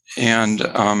and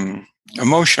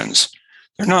emotions.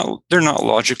 They're not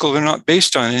logical. They're not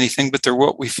based on anything, but they're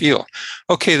what we feel.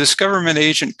 Okay, this government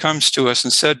agent comes to us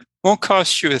and said, won't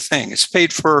cost you a thing. It's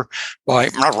paid for by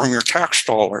your tax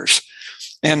dollars.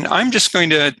 And I'm just going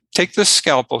to take this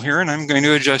scalpel here and I'm going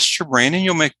to adjust your brain, and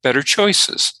you'll make better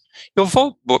choices. You'll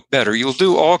vote better. You'll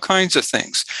do all kinds of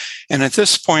things. And at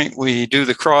this point, we do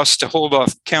the cross to hold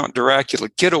off Count Dracula.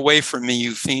 Get away from me,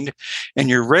 you fiend. And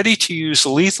you're ready to use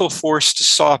lethal force to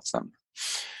stop them.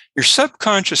 Your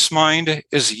subconscious mind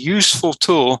is a useful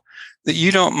tool that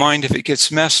you don't mind if it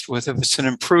gets messed with, if it's an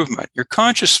improvement. Your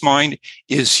conscious mind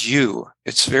is you.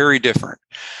 It's very different.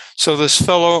 So this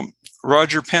fellow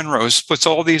Roger Penrose puts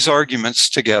all these arguments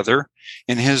together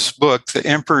in his book, The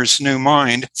Emperor's New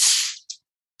Mind,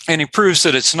 and he proves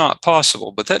that it's not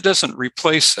possible, but that doesn't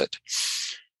replace it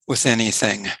with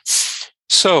anything.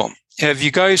 So, have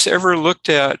you guys ever looked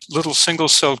at little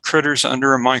single-celled critters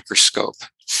under a microscope?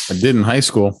 I did in high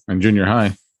school and junior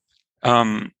high.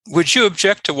 Would you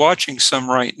object to watching some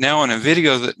right now in a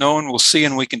video that no one will see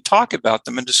and we can talk about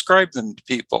them and describe them to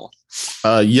people?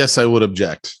 Yes, I would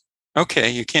object. Okay,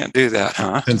 you can't do that,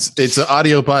 huh? Since it's an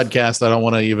audio podcast, I don't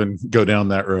want to even go down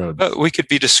that road. But we could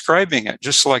be describing it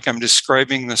just like I'm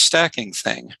describing the stacking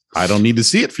thing. I don't need to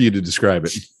see it for you to describe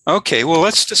it. Okay, well,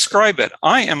 let's describe it.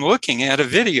 I am looking at a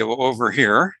video over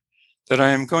here that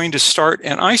I am going to start,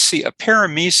 and I see a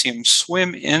paramecium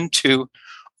swim into,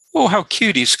 oh, how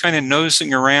cute. He's kind of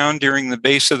nosing around during the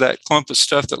base of that clump of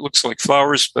stuff that looks like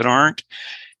flowers but aren't.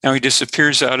 Now he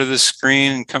disappears out of the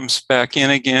screen and comes back in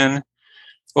again.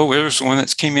 Oh, there's one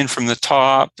that came in from the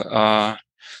top.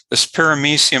 This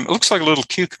paramecium, it looks like a little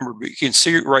cucumber, but you can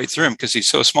see it right through him because he's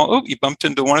so small. Oh, he bumped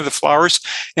into one of the flowers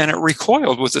and it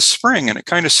recoiled with a spring and it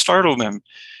kind of startled him.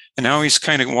 And now he's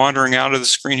kind of wandering out of the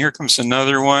screen. Here comes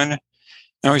another one.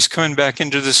 Now he's coming back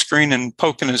into the screen and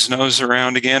poking his nose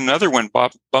around again. Another one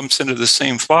bumps into the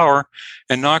same flower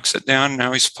and knocks it down.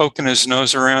 Now he's poking his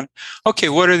nose around. Okay,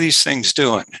 what are these things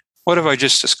doing? What have I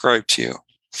just described to you?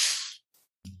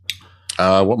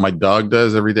 What my dog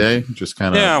does every day, just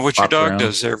kind of what your dog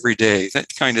does every day, that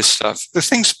kind of stuff. The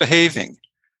thing's behaving.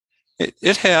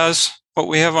 It has what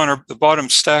we have on the bottom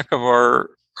stack of our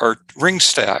ring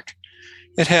stack.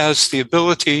 It has the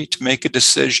ability to make a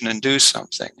decision and do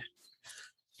something,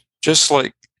 just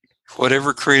like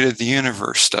whatever created the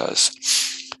universe does.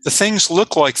 The things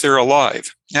look like they're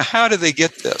alive. Now, how do they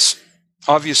get this?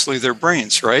 Obviously, their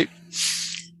brains, right?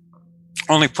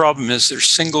 Only problem is they're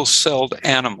single-celled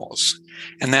animals.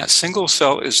 And that single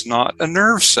cell is not a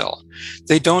nerve cell.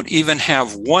 They don't even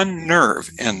have one nerve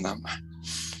in them.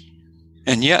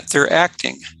 And yet they're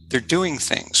acting. They're doing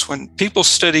things. When people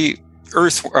study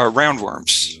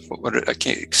roundworms,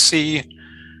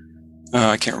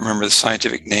 I can't remember the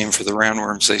scientific name for the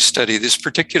roundworms they study. This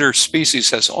particular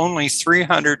species has only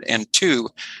 302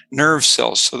 nerve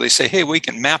cells. So they say, hey, we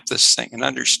can map this thing and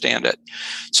understand it.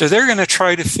 So they're going to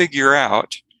try to figure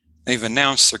out, they've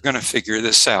announced they're going to figure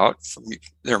this out from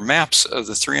their maps of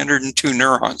the 302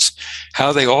 neurons,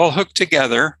 how they all hook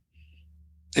together.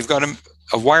 They've got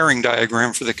a wiring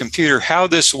diagram for the computer, how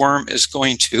this worm is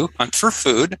going to hunt for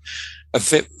food,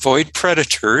 avoid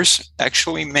predators,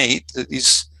 actually mate.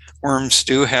 These worms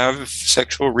do have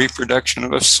sexual reproduction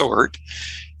of a sort.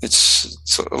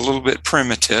 It's a little bit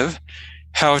primitive.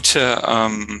 How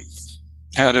to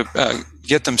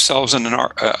get themselves in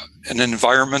an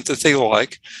environment that they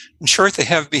like. In short, they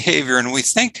have behavior, and we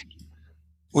think,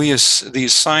 we as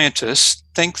these scientists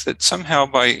think that somehow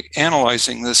by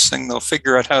analyzing this thing, they'll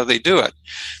figure out how they do it.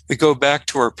 We go back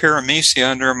to our paramecia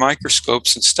under our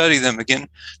microscopes and study them again.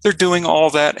 They're doing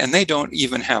all that, and they don't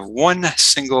even have one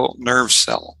single nerve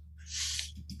cell.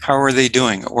 How are they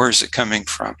doing it? Where is it coming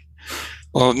from?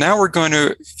 Well, now we're going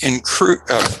to include...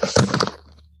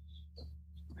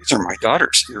 these are my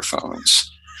daughter's earphones.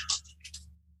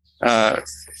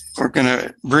 We're going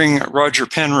to bring Roger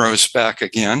Penrose back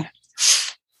again.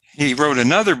 He wrote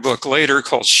another book later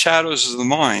called Shadows of the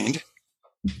Mind,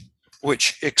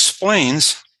 which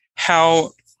explains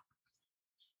how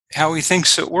he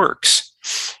thinks it works.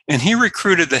 And he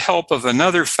recruited the help of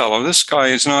another fellow. This guy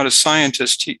is not a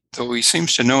scientist, though he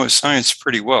seems to know his science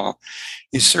pretty well.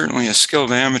 He's certainly a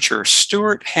skilled amateur.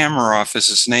 Stuart Hameroff is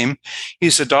his name.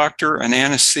 He's a doctor, an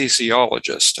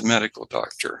anesthesiologist, a medical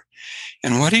doctor.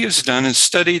 And what he has done is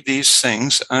studied these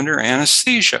things under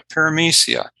anesthesia,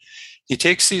 paramecia. He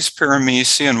takes these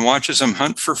paramecia and watches them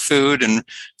hunt for food and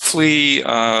flee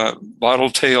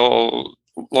bottletail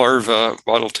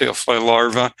fly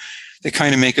larvae. They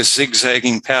kind of make a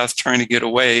zigzagging path trying to get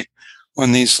away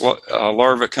when these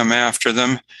larvae come after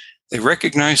them. They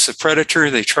recognize the predator.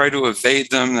 They try to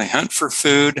evade them. They hunt for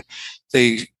food.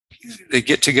 They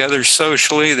get together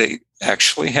socially. They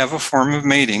actually have a form of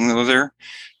mating, though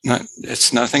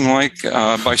it's nothing like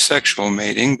bisexual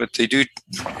mating, but they do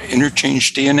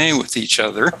interchange DNA with each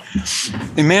other.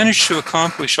 They manage to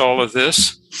accomplish all of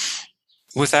this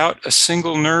without a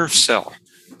single nerve cell.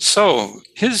 So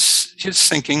his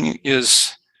thinking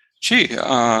is,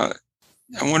 I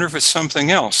wonder if it's something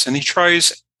else. And he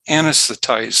tries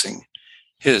anesthetizing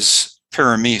his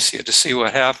paramecia to see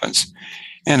what happens.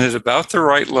 And at about the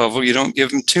right level, you don't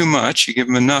give them too much. You give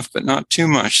them enough, but not too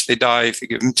much. They die if you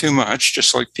give them too much,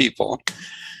 just like people.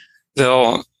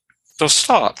 They'll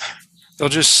stop. They'll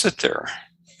just sit there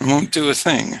and won't do a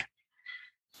thing.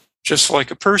 just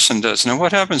like a person does. Now,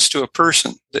 what happens to a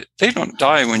person? They don't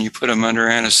die when you put them under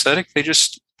anesthetic. They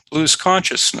just lose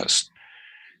consciousness.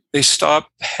 They stop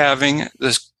having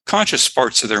the conscious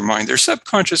parts of their mind. Their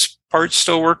subconscious parts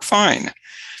still work fine.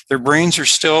 Their brains are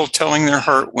still telling their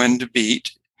heart when to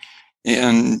beat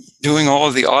and doing all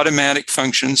of the automatic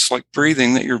functions like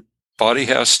breathing that your body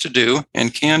has to do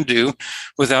and can do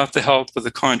without the help of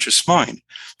the conscious mind.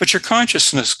 But your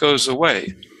consciousness goes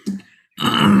away. You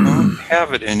don't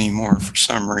have it anymore for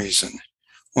some reason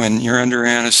when you're under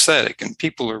anesthetic, and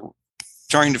people are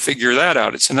trying to figure that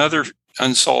out. It's another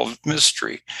unsolved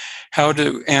mystery. How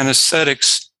do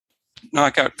anesthetics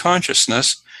knock out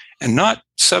consciousness and not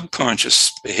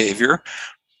subconscious behavior?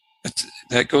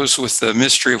 That goes with the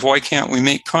mystery of why can't we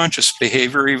make conscious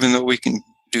behavior even though we can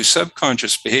do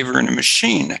subconscious behavior in a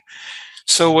machine?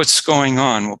 So what's going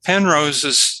on? Well,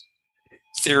 Penrose's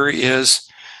theory is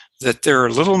that there are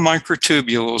little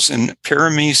microtubules in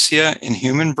paramecia in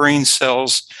human brain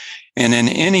cells and in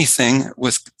anything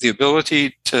with the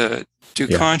ability to do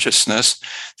consciousness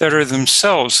that are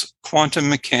themselves quantum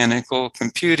mechanical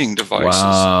computing devices.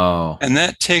 Wow. And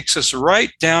that takes us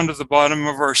right down to the bottom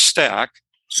of our stack.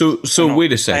 So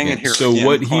wait a second. So again,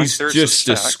 what he's just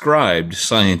described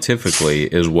scientifically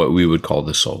is what we would call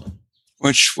the soul.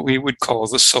 Which we would call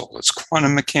the soul. It's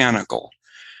quantum mechanical.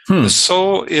 The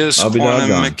soul is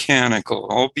quantum mechanical.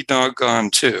 I'll be doggone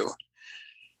too.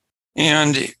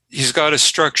 And he's got a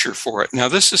structure for it. Now,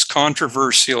 this is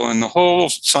controversial, and the whole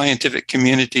scientific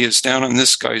community is down on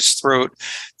this guy's throat.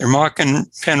 They're mocking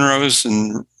Penrose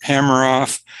and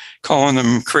Hameroff, calling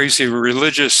them crazy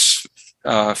religious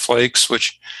flakes,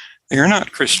 which they're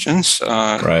not Christians.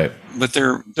 Right. But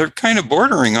they're kind of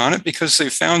bordering on it because they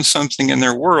found something in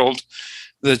their world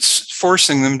that's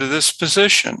forcing them to this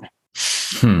position.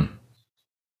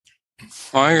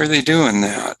 Why are they doing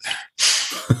that?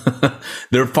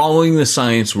 They're following the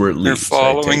science where it leads. They're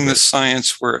following the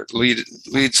science where it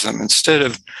leads them instead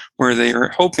of where they are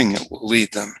hoping it will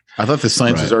lead them. I thought the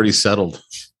science is already settled.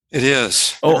 It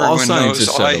is. Oh, all science is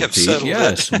settled. I have settled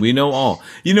yes, we know all.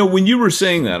 You know, when you were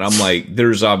saying that, I'm like,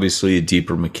 there's obviously a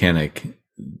deeper mechanic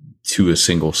to a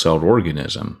single-celled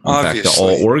organism. In fact, to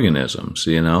all organisms,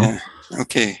 you know? Yeah.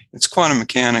 Okay, it's quantum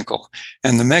mechanical.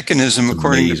 And the mechanism,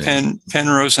 according to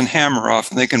Penrose and Hameroff,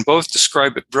 and they can both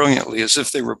describe it brilliantly as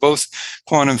if they were both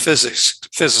quantum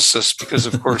physicists, because,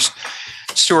 of course,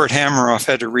 Stuart Hameroff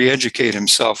had to re-educate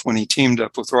himself when he teamed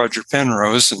up with Roger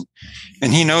Penrose,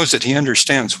 and he knows it. He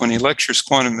understands. When he lectures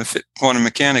quantum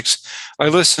mechanics, I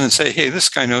listen and say, hey, this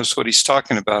guy knows what he's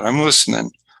talking about. I'm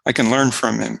listening. I can learn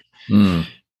from him.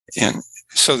 And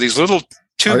so these little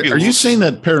tubules. Are you saying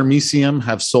that paramecium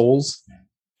have souls?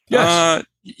 Yes.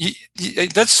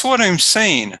 That's what I'm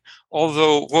saying.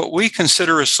 Although what we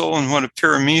consider a soul and what a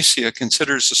paramecia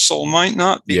considers a soul might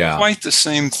not be quite the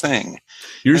same thing.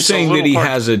 You're saying that he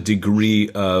has a degree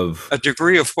of what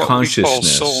we call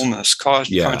soulness,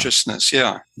 consciousness.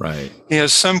 Yeah, right. He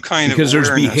has some kind of because there's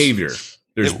behavior.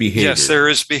 There's behavior. Yes, there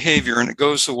is behavior, and it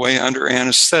goes away under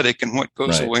anesthetic. And what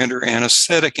goes away under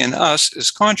anesthetic in us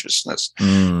is consciousness.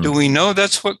 Do we know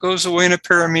that's what goes away in a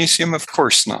paramecium? Of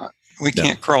course not. We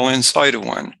can't crawl inside of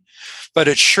one, but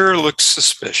it sure looks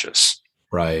suspicious.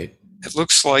 Right. It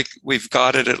looks like we've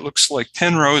got it. It looks like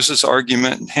Penrose's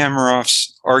argument and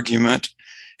Hameroff's argument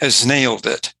has nailed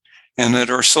it, and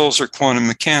that our souls are quantum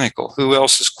mechanical. Who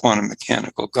else is quantum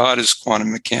mechanical? God is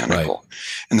quantum mechanical. Right.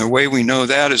 And the way we know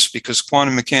that is because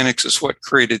quantum mechanics is what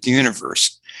created the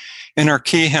universe. In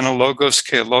archae henologos,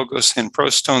 ke logos, hen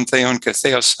proston, theon, ke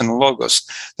theos, and logos.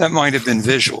 That might have been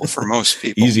visual for most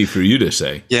people. Easy for you to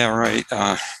say. Yeah, right.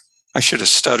 I should have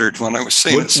stuttered when I was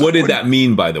saying it. What did that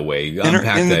mean, by the way? In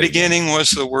the beginning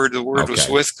was the Word. The Word was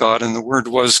with God, and the Word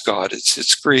was God.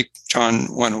 It's Greek, John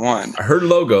 1:1. I heard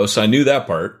logos. I knew that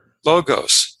part.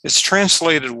 Logos. It's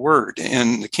translated word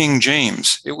in the King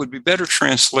James. It would be better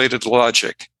translated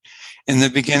logic. In the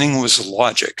beginning was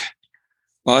logic.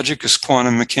 Logic is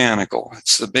quantum mechanical.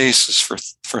 It's the basis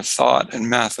for thought and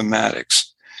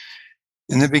mathematics.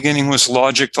 In the beginning was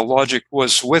logic. The logic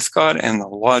was with God, and the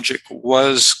logic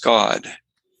was God.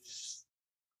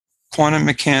 Quantum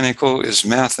mechanical is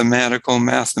mathematical.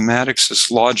 Mathematics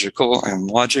is logical, and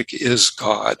logic is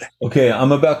God. Okay,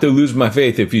 I'm about to lose my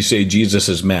faith if you say Jesus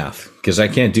is math, because I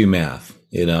can't do math.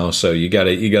 You know, so you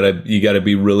gotta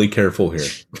be really careful here.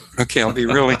 Okay, I'll be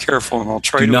really careful, and I'll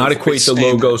try to not equate the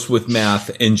logos with math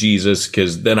and Jesus,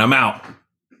 because then I'm out.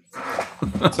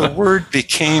 The Word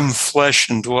became flesh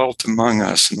and dwelt among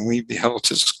us, and we beheld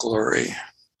His glory.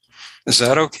 Is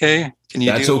that okay? Can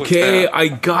you? That's okay. That? I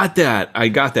got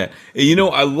that. You know,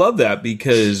 I love that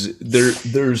because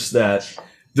there's that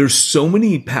there's so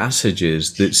many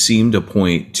passages that seem to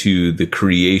point to the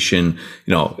creation,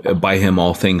 by him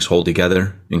all things hold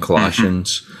together in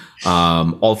Colossians.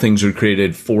 All things are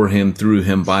created for him, through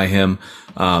him, by him.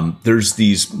 There's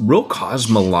these real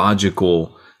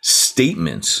cosmological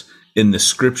statements in the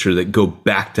scripture that go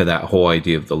back to that whole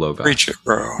idea of the Logos. Preach it,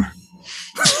 bro.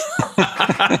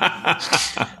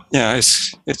 Yeah,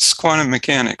 it's quantum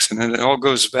mechanics, and it all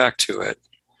goes back to it.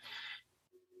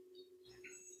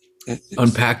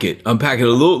 Unpack it a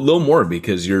little more,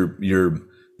 because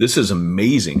this is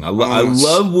amazing. I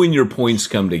love when your points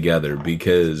come together,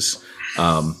 because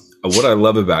what I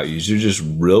love about you is you're just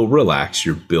real relaxed.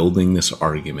 You're building this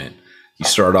argument. You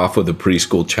start off with a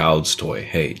preschool child's toy.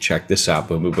 Hey, check this out,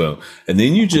 boom, boom, boom, and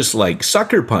then you just like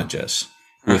sucker punch us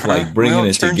with like bringing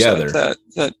it together.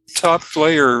 That top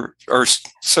layer, our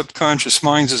subconscious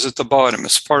minds, is at the bottom.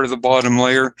 It's part of the bottom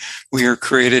layer. We are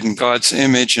created in God's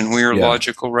image, and we are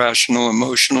logical, rational,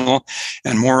 emotional,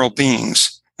 and moral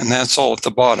beings. And that's all at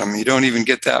the bottom. You don't even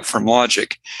get that from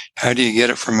logic. How do you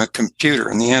get it from a computer?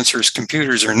 And the answer is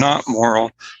computers are not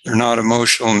moral. They're not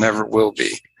emotional, never will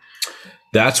be.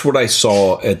 That's what I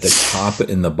saw at the top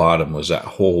and the bottom, was that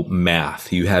whole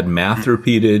math. You had math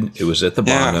repeated. It was at the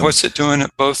bottom. Yeah, what's it doing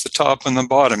at both the top and the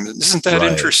bottom? Isn't that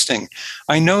interesting?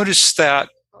 I noticed that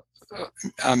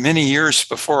many years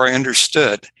before I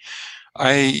understood.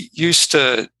 I used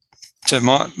to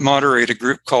moderate a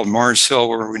group called Mars Hill,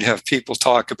 where we'd have people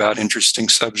talk about interesting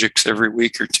subjects every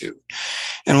week or two.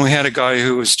 And we had a guy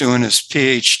who was doing his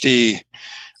PhD.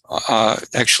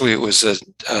 Actually, it was a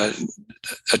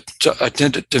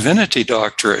divinity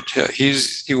doctorate.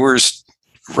 He wears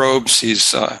robes.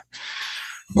 He's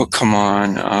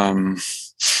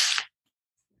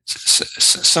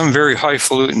some very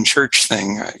highfalutin church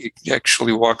thing. He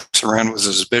actually walks around with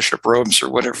his bishop robes or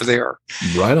whatever they are.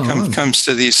 Right on. Comes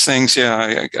to these things.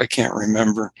 Yeah, I can't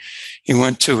remember. He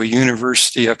went to a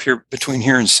university up here between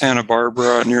here and Santa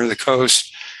Barbara near the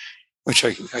coast, which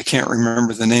I can't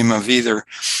remember the name of either.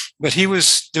 But he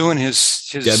was doing his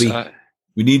Debbie.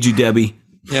 We need you, Debbie.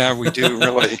 Yeah, we do,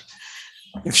 really.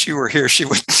 If she were here, she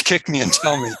would kick me and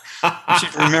tell me.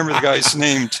 She'd remember the guy's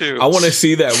name, too. I want to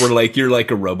see that where like you're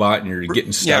like a robot and you're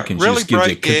getting stuck, and really she just gives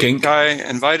you a kicking. Guy,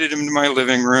 invited him to my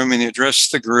living room, and he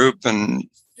addressed the group and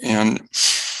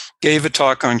gave a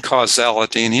talk on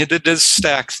causality, and he did this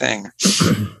stack thing.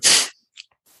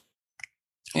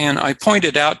 And I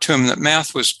pointed out to him that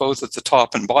math was both at the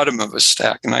top and bottom of a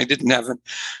stack, and I didn't have an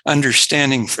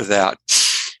understanding for that.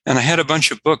 And I had a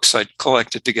bunch of books I'd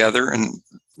collected together, and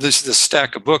this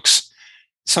stack of books,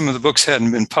 some of the books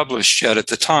hadn't been published yet at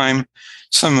the time.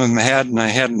 Some of them had, and I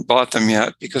hadn't bought them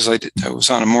yet because I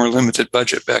was on a more limited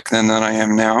budget back then than I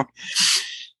am now.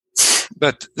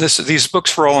 But these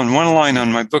books were all in one line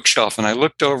on my bookshelf, and I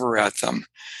looked over at them.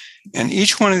 And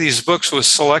each one of these books was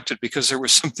selected because there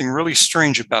was something really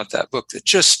strange about that book that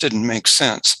just didn't make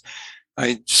sense.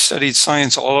 I studied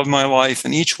science all of my life,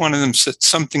 and each one of them said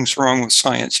something's wrong with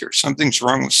science here. Something's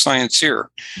wrong with science here.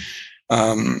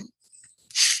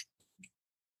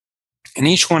 And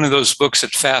each one of those books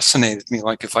had fascinated me.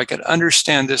 Like, if I could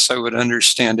understand this, I would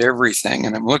understand everything.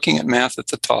 And I'm looking at math at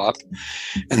the top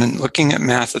and then looking at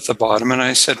math at the bottom. And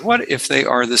I said, what if they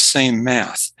are the same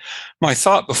math? My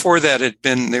thought before that had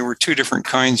been they were two different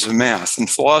kinds of math. In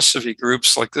philosophy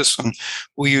groups like this one,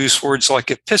 we use words like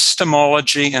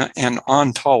epistemology and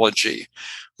ontology,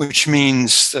 which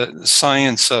means the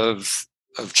science of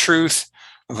truth,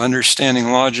 of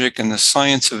understanding logic, and the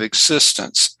science of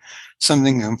existence.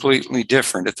 Something completely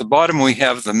different. At the bottom, we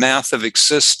have the math of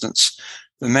existence,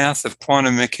 the math of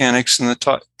quantum mechanics, and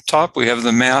the top we have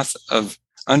the math of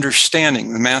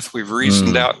understanding, the math we've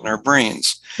reasoned out in our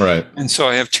brains. Right. And so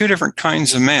I have two different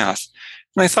kinds of math.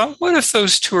 And I thought, what if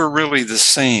those two are really the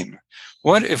same?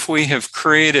 What if we have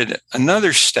created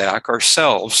another stack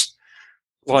ourselves,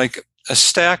 like a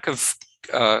stack of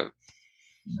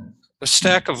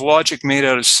logic made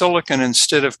out of silicon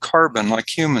instead of carbon,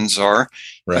 like humans are.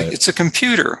 Right. Like, it's a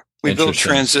computer. We build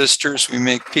transistors, we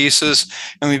make pieces,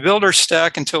 and we build our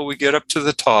stack until we get up to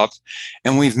the top,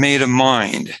 and we've made a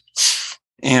mind.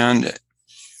 And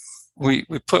we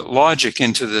put logic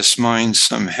into this mind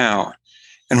somehow.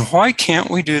 And why can't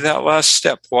we do that last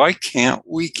step? Why can't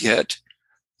we get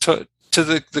to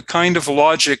the kind of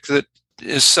logic that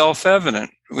is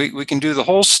self-evident? We can do the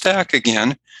whole stack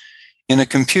again in a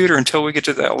computer until we get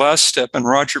to that last step. And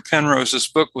Roger Penrose's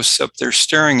book was up there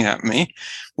staring at me.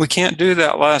 We can't do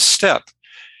that last step.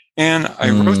 And I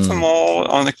wrote them all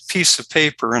on a piece of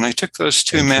paper, and I took those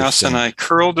two maths and I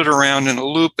curled it around in a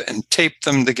loop and taped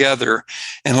them together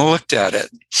and looked at it.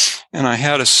 And I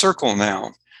had a circle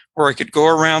now where I could go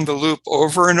around the loop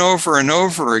over and over and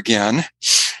over again,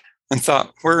 and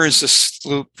thought, where is this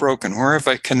loop broken? Where have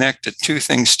I connected two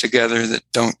things together that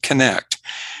don't connect?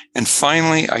 And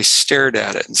finally, I stared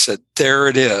at it and said, there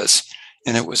it is.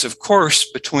 And it was, of course,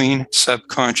 between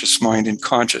subconscious mind and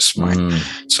conscious mind.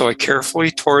 So I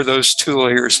carefully tore those two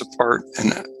layers apart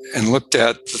and looked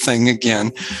at the thing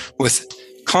again with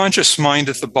conscious mind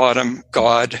at the bottom,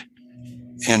 God,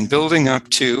 and building up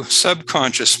to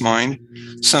subconscious mind,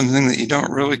 something that you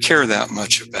don't really care that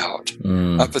much about,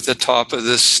 up at the top of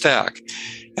this stack.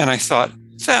 And I thought,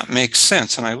 that makes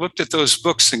sense. And I looked at those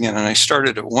books again, and I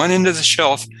started at one end of the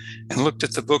shelf and looked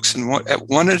at the books and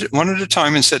one at a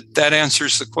time and said, that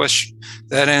answers the question.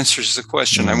 That answers the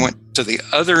question. I went to the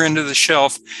other end of the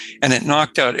shelf, and it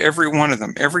knocked out every one of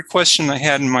them. Every question I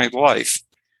had in my life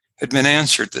had been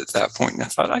answered at that point. And I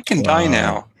thought, I can die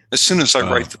now, as soon as I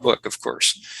write the book, of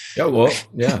course. Yeah, well,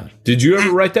 yeah. Did you ever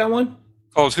write that one?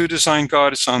 Called Who Designed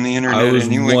God? It's on the internet. I was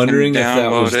wondering if that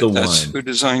was the one. That's Who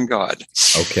Designed God.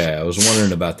 Okay, I was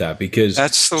wondering about that because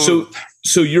that's the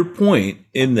so your point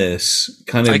in this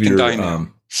kind of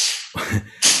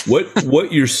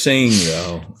what you're saying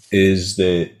though is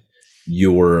that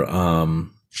you're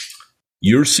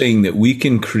saying that we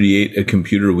can create a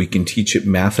computer, we can teach it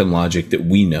math and logic that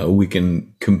we know, we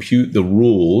can compute the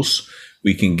rules,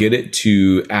 we can get it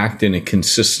to act in a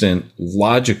consistent,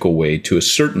 logical way to a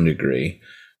certain degree.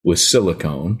 With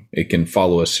silicone, it can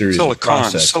follow a series of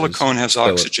processes. Silicone has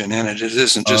oxygen in it. It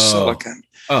isn't just silicon.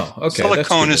 Oh, okay.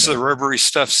 Silicone is the rubbery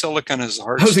stuff. Silicon is the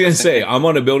hard stuff. I was going to say, I'm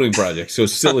on a building project, so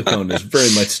silicone is very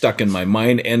much stuck in my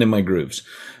mind and in my grooves.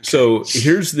 So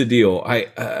here's the deal.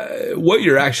 What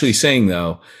you're actually saying,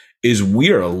 though, is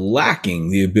we are lacking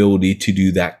the ability to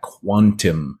do that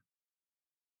quantum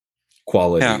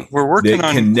quality. Yeah, we're working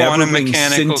on quantum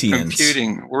mechanical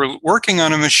computing. We're working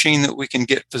on a machine that we can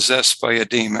get possessed by a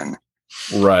demon.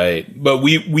 Right. But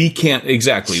we can't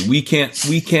exactly. We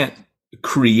can't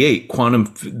create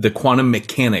the quantum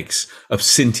mechanics of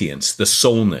sentience, the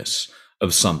soulness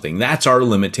of something. That's our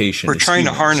limitation. We're trying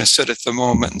to harness it at the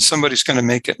moment, and somebody's going to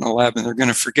make it in the lab, and they're going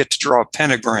to forget to draw a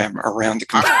pentagram around the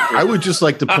computer. I would just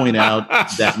like to point out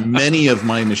that many of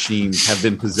my machines have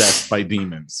been possessed by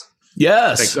demons.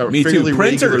 Yes, like me too.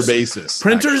 Printers, basis,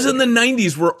 printers in the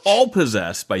 90s were all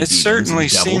possessed by demons. It certainly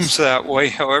seems that way.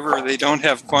 However, they don't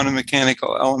have quantum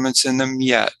mechanical elements in them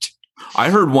yet. I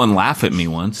heard one laugh at me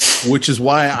once. Which is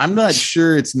why I'm not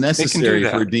sure it's necessary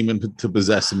for a demon to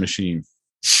possess a machine.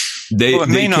 It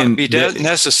may not be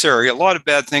necessary. A lot of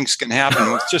bad things can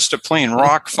happen with just a plain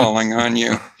rock falling on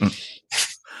you.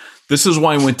 This is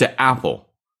why I went to Apple,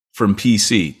 from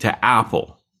PC to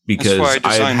Apple. Because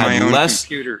I've had less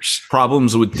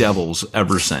problems with devils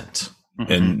ever since.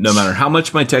 And no matter how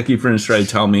much my techie friends try to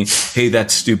tell me, hey,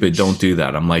 that's stupid, don't do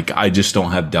that. I'm like, I just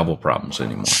don't have devil problems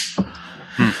anymore.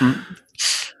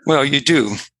 Well, you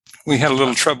do. We had a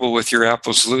little trouble with your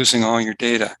Apples losing all your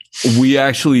data. We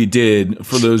actually did.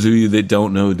 For those of you that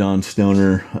don't know, Don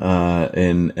Stoner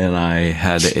and I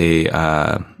had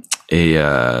a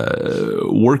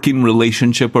working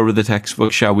relationship over the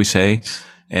textbook, shall we say.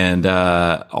 And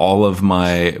all of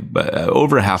my,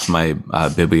 over half my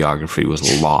bibliography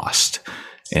was lost.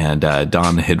 And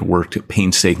Don had worked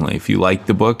painstakingly. If you like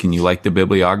the book and you like the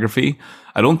bibliography,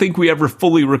 I don't think we ever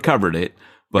fully recovered it.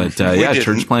 But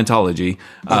Church Plantology.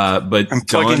 But I'm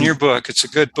plugging your book. It's a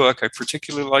good book. I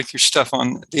particularly like your stuff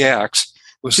on the Acts.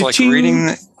 It was like reading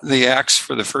the Acts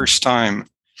for the first time.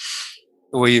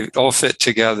 The way you all fit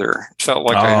together. It felt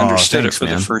like I understood it for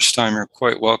the first time. You're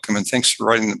quite welcome. And thanks for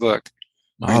writing the book.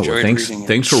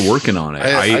 Thanks for working on it.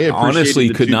 I honestly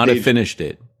could not have finished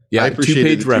it. Yeah, I appreciate the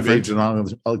 2-page reference.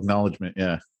 2-page acknowledgement.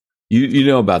 Yeah. You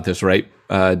know about this, right,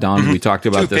 Don? We talked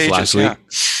about this last week.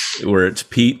 Where it's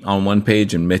Pete on one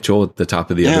page and Mitchell at the top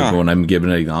of the other one. I'm giving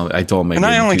it. I told him. And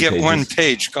I only get 1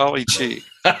 page. Golly gee.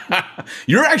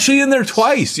 You're actually in there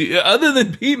twice. Other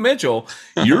than Pete Mitchell,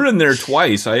 you're in there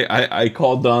twice. I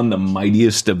called Don the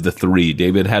mightiest of the three.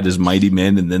 David had his mighty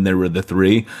men, and then there were the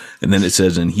three. And then it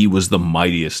says, and he was the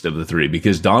mightiest of the three,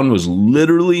 because Don was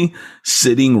literally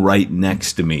sitting right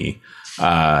next to me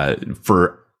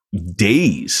for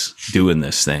days doing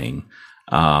this thing.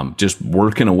 Just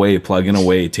working away, plugging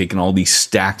away, taking all these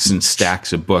stacks and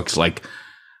stacks of books, like,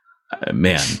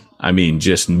 man, I mean,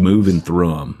 just moving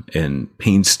through them and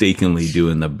painstakingly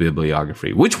doing the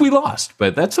bibliography, which we lost,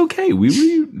 but that's okay.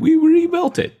 We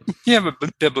rebuilt it. You have a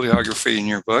bibliography in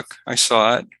your book. I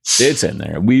saw it. It's in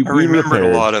there. I remembered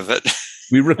a lot of it.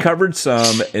 We recovered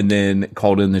some and then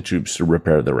called in the troops to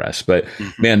repair the rest. But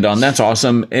man, Don, that's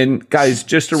awesome. And guys,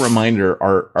 just a reminder,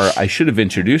 I should have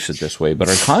introduced it this way, but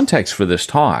our context for this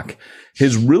talk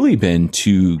has really been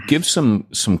to give some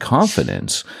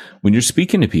confidence when you're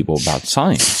speaking to people about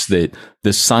science, that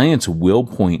the science will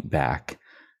point back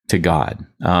to God.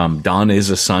 Don is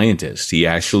a scientist. He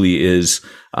actually is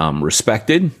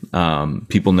respected.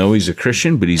 People know he's a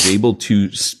Christian, but he's able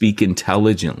to speak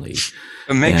intelligently.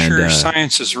 But make sure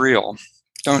science is real.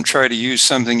 Don't try to use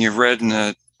something you've read in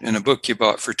a book you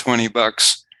bought for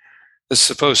 $20 that's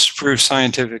supposed to prove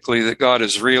scientifically that God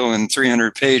is real in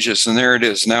 300 pages, and there it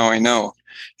is. Now I know.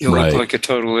 You look like a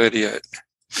total idiot.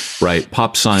 Right.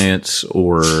 Pop science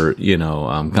or, kind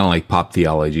of like pop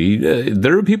theology.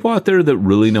 There are people out there that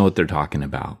really know what they're talking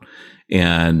about.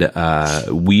 And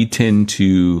we tend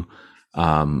to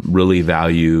really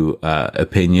value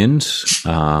opinions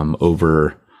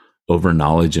over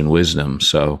knowledge and wisdom.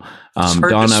 So, it's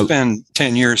hard to spend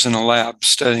 10 years in a lab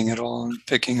studying it all and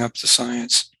picking up the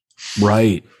science.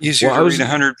 Right. Easier to read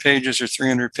 100 pages or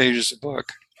 300 pages a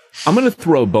book. I'm going to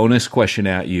throw a bonus question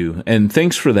at you, and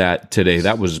thanks for that today.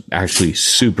 That was actually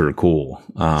super cool.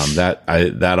 That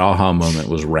aha moment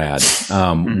was rad.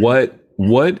 What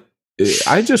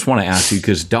I just want to ask you,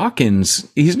 because Dawkins,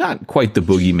 he's not quite the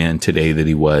boogeyman today that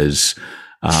he was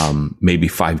maybe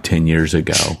 5-10 years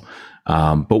ago.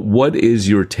 But what is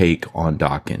your take on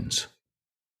Dawkins?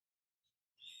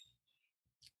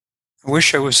 I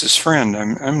wish I was his friend.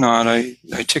 I'm not. I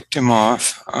ticked him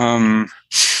off.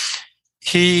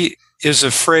 He is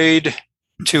afraid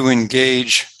to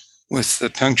engage with the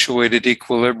punctuated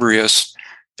equilibrists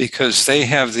because they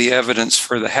have the evidence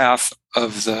for the half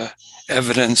of the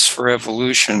evidence for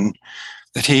evolution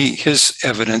that his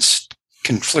evidence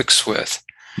conflicts with.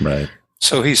 Right.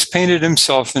 So he's painted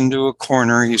himself into a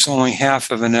corner. He's only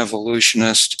half of an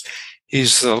evolutionist.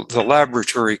 He's the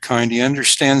laboratory kind. He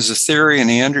understands the theory and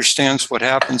he understands what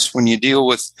happens when you deal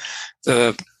with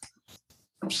the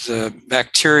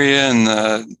bacteria and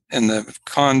the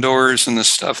condors and the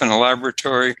stuff in a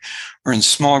laboratory or in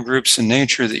small groups in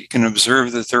nature that you can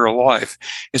observe that they're alive.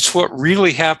 It's what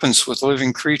really happens with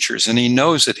living creatures, and he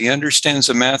knows it. He understands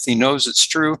the math. He knows it's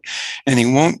true, and he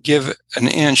won't give an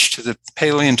inch to the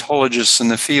paleontologists in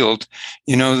the field.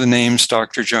 You know the names: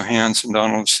 Dr. Johansen,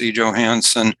 Donald C.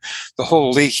 Johansen, the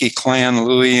whole Leakey clan,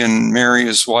 Louis and Mary,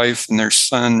 his wife, and their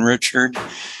son Richard,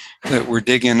 that were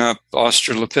digging up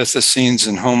Australopithecines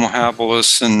and Homo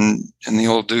habilis and the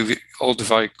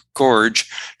Olduvai Gorge,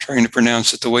 trying to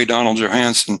pronounce it the way Donald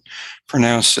Johansen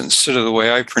pronounced it instead of the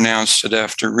way I pronounced it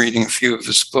after reading a few of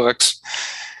his books.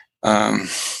 I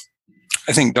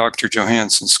think Dr.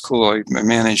 Johansen's cool. I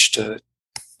managed to...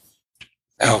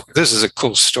 Oh, this is a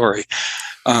cool story.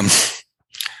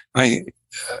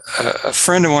 A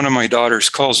friend of one of my daughters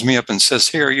calls me up and says,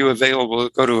 "Hey, are you available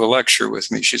to go to a lecture with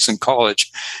me?" She's in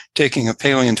college taking a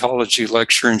paleontology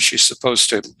lecture, and she's supposed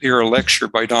to hear a lecture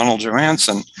by Donald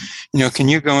Johansen. Can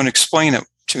you go and explain it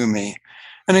to me?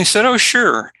 And I said, "Oh,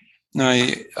 sure." And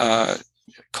I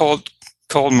called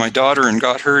my daughter and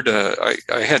got her to,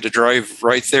 I had to drive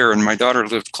right there, and my daughter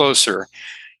lived closer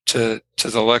to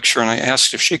the lecture, and I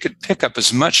asked if she could pick up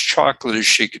as much chocolate as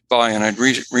she could buy, and I'd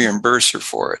reimburse her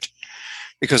for it,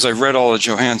 because I've read all of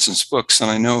Johansen's books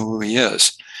and I know who he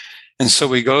is. And so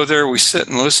we go there, we sit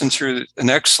and listen through an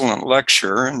excellent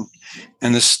lecture, and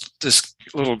this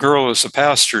little girl is a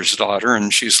pastor's daughter,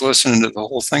 and she's listening to the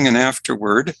whole thing, and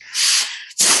afterward,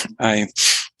 I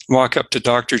walk up to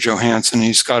Dr. Johansen.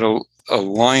 He's got a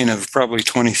line of probably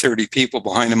 20, 30 people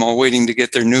behind him, all waiting to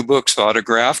get their new books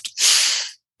autographed.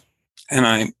 And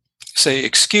I say,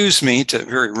 "Excuse me," to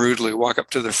very rudely walk up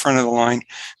to the front of the line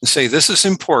and say, "This is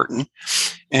important."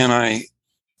 And I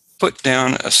put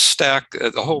down a stack,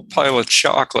 the whole pile of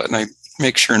chocolate, and I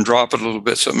make sure and drop it a little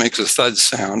bit so it makes a thud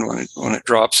sound when it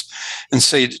drops, and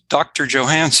say, "Dr.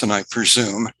 Johansen, I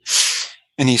presume."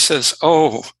 And he says,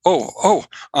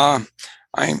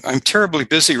 I'm terribly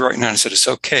busy right now. I said, "It's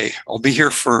okay. I'll be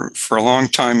here for a long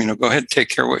time. Go ahead and take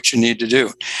care of what you need to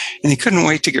do." And he couldn't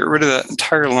wait to get rid of that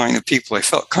entire line of people. I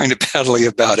felt kind of badly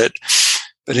about it.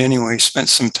 But anyway, spent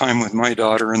some time with my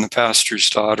daughter and the pastor's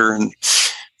daughter, and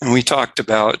we talked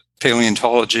about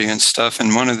paleontology and stuff.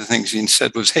 And one of the things he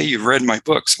said was, "Hey, you've read my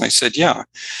books?" And I said, "Yeah,"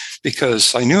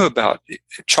 because I knew about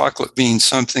chocolate being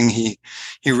something he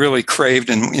really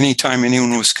craved. And anytime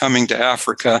anyone was coming to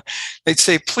Africa, they'd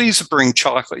say, "Please bring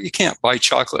chocolate. You can't buy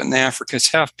chocolate in Africa. It's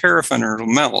half paraffin or it'll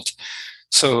melt."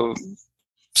 So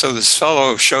this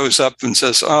fellow shows up and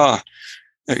says,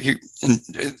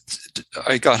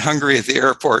 I got hungry at the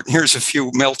airport, and here's a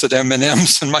few melted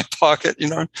M&Ms in my pocket.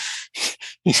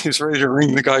 he was ready to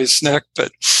wring the guy's neck,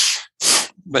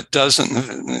 but doesn't.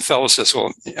 And the fellow says,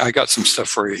 well, I got some stuff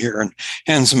for you here, and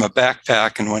hands him a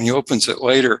backpack. And when he opens it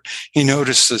later, he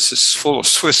notices it's full of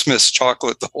Swiss Miss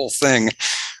chocolate, the whole thing,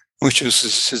 which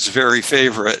was his very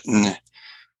favorite. And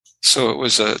so it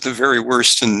was the very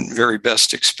worst and very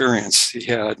best experience he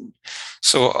had.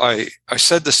 So I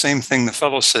said the same thing the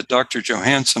fellow said, Dr.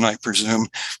 Johansen, I presume,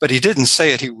 but he didn't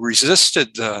say it. He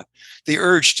resisted the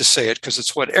urge to say it because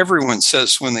it's what everyone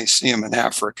says when they see him in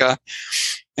Africa.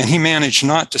 And he managed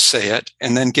not to say it,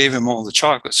 and then gave him all the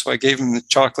chocolate. So I gave him the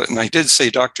chocolate, and I did say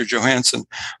Dr. Johansen,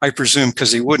 I presume,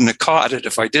 because he wouldn't have caught it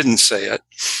if I didn't say it.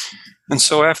 And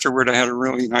so afterward, I had a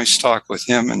really nice talk with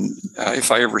him. And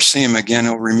if I ever see him again,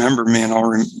 he'll remember me, and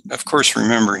I'll, of course,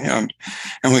 remember him.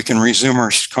 And we can resume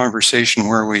our conversation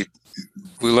where we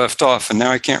left off. And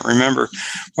now I can't remember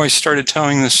why I started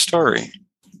telling this story.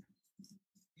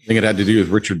 I think it had to do with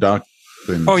Richard Dawkins.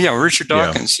 Oh, yeah, Richard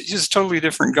Dawkins. Yeah. He's a totally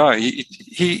different guy.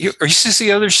 He sees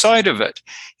the other side of it.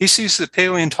 He sees the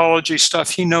paleontology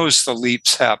stuff. He knows the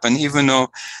leaps happen, even though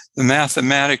the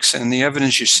mathematics and the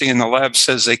evidence you see in the lab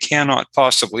says they cannot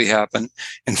possibly happen.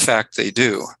 In fact, they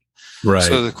do. Right.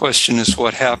 So the question is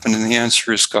what happened, and the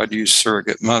answer is God used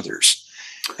surrogate mothers.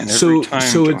 And every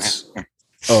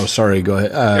Oh, sorry. Go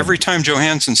ahead. Every time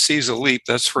Johansen sees a leap,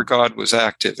 that's where God was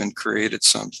active and created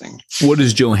something. What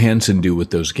does Johansen do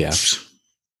with those gaps?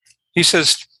 He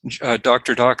says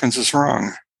Dr. Dawkins is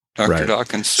wrong. Dr.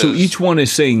 Dawkins says. So each one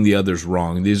is saying the other's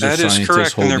wrong. These are scientists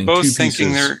correct, holding and they're both two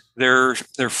thinking pieces.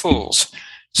 they're fools. Right.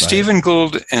 Stephen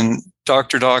Gould and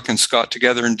Dr. Dawkins got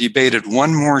together and debated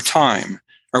one time.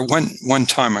 Only one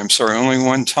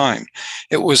time.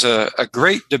 It was a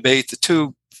great debate. The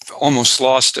two almost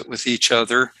lost it with each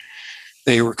other.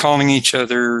 They were calling each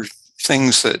other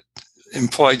things that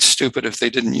implied stupid if they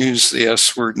didn't use the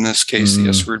S word. In this case, the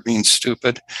S word means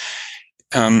stupid.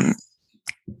 And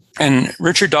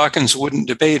Richard Dawkins wouldn't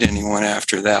debate anyone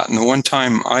after that. And the one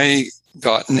time I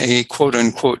got in a quote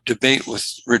unquote debate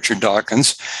with Richard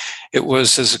Dawkins, it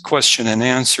was as a question and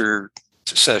answer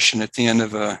session at the end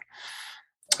of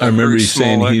I remember you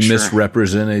saying lecture. He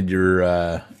misrepresented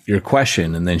your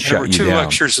question and then shut you down. There were two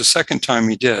lectures. The second time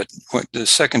he did. The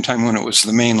second time when it was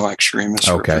the main lecture, he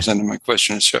misrepresented my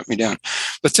question and shut me down.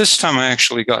 But this time I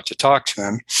actually got to talk to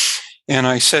him. And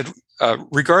I said,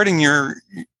 regarding your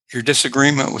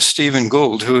disagreement with Stephen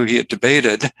Gould, who he had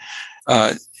debated,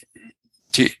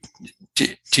 do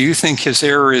you think his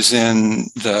error is in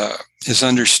his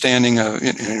understanding of,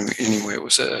 anyway, it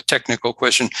was a technical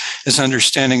question, his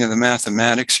understanding of the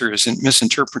mathematics or his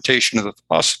misinterpretation of the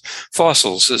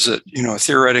fossils? Is it, a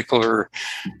theoretical or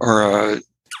an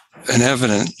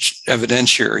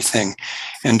evidentiary thing?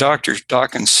 And Dr.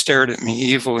 Dawkins stared at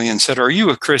me evilly and said, "Are you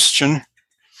a Christian?"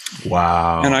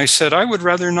 Wow. And I said, "I would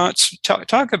rather not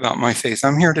talk about my faith.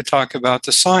 I'm here to talk about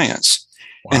the science."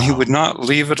 Wow. And he would not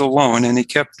leave it alone. And he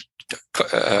kept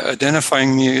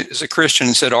identifying me as a Christian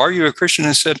and said, "Are you a Christian?"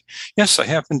 I said, "Yes, I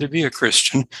happen to be a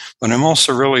Christian, but I'm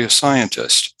also really a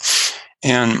scientist."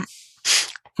 And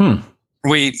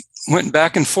we went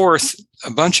back and forth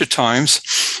a bunch of times,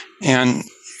 and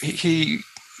he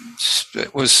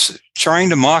was trying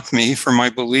to mock me for my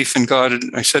belief in God.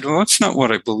 And I said, "Well, that's not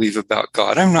what I believe about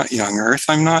God. I'm not young Earth.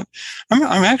 I'm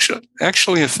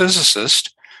actually a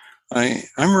physicist.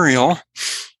 I'm real,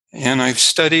 and I've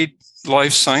studied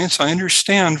life science. I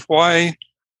understand why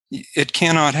it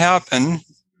cannot happen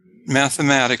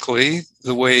mathematically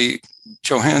the way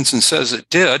Johansen says it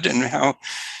did, and how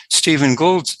Stephen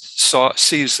Gould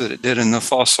sees that it did in the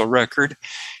fossil record."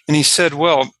 And he said,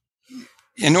 "Well,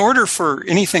 in order for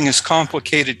anything as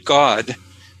complicated God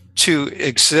to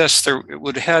exist, it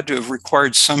would have had to have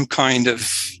required some kind of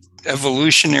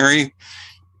evolutionary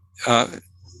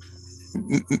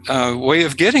way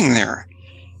of getting there."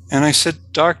 And I said,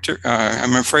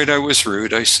 I'm afraid I was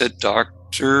rude. I said,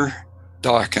 "Dr.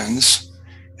 Dawkins,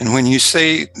 and when you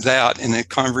say that in a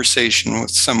conversation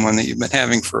with someone that you've been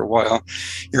having for a while,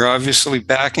 you're obviously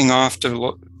backing off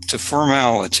to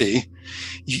formality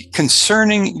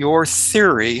concerning your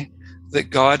theory that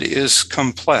God is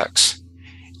complex.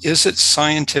 Is it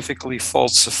scientifically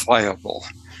falsifiable?"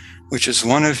 Which is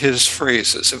one of his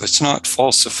phrases. If it's not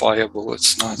falsifiable,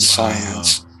 it's not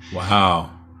science.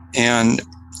 Wow. And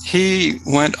he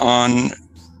went on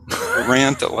a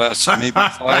rant that lasted maybe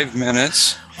 5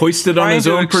 minutes. Hoisted on his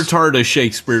own petard, as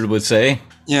Shakespeare would say.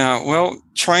 Yeah, well,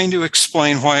 trying to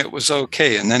explain why it was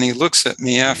okay. And then he looks at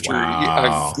me after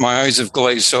my eyes have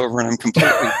glazed over and I'm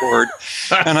completely bored.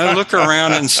 And I look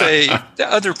around and say,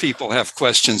 "The other people have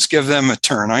questions. Give them a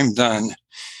turn. I'm done."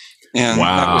 And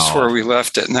that was where we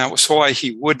left it. And that was why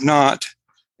he would not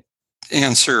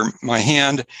answer my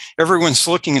hand. Everyone's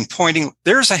looking and pointing.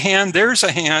 There's a hand. There's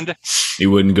a hand. He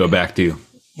wouldn't go back to you.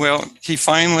 Well, he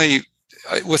finally,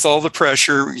 with all the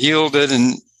pressure, yielded.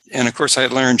 And of course, I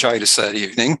had laryngitis that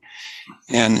evening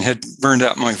and had burned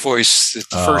out my voice at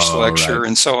the first lecture. Right.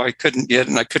 And so I couldn't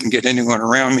get anyone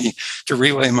around me to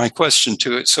relay my question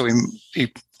to it. So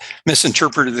he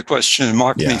misinterpreted the question and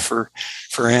mocked me for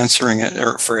answering it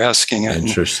or for asking it.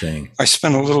 Interesting. And I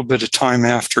spent a little bit of time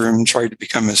after him and tried to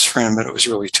become his friend, but it was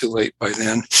really too late by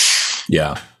then.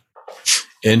 Yeah.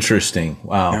 Interesting.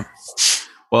 Wow. Yeah.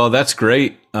 Well, that's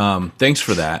great. Thanks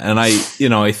for that. And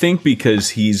I think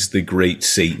because he's the great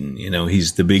Satan,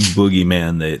 he's the big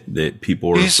boogeyman that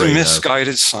people are afraid of. He's a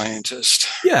misguided scientist.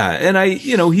 Yeah. And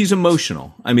he's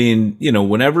emotional. I mean,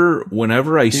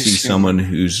 whenever I see someone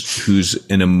who's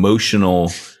an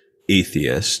emotional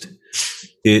atheist,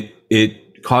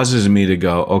 it causes me to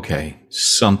go, okay,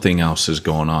 something else is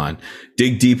going on.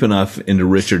 Dig deep enough into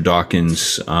Richard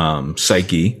Dawkins'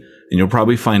 psyche, and you'll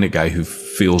probably find a guy who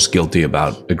feels guilty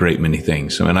about a great many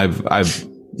things. I mean, I've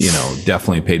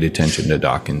definitely paid attention to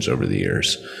Dawkins over the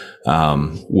years,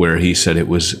 where he said it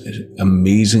was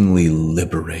amazingly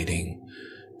liberating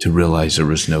to realize there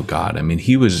was no God. I mean,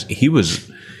 he was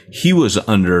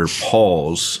under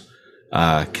Paul's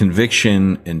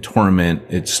conviction and torment.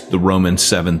 It's the Romans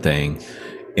 7 thing.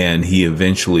 And he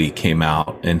eventually came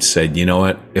out and said, you know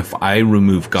what? If I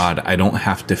remove God, I don't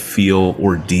have to feel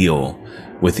or deal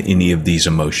with any of these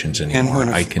emotions anymore.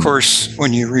 And of course,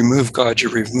 when you remove God, you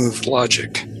remove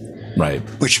logic. Right.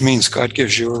 Which means God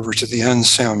gives you over to the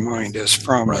unsound mind as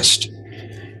promised.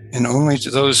 Right. And only to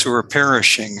those who are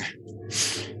perishing.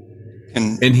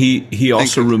 And he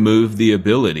also removed the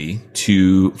ability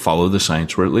to follow the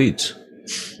science where it leads.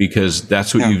 Because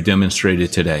that's what you've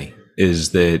demonstrated today,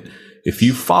 is that if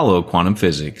you follow quantum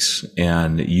physics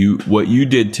and what you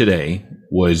did today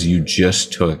was you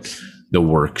just took the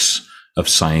works of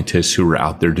scientists who were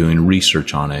out there doing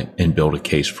research on it and build a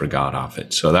case for God off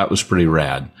it. So that was pretty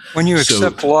rad. When you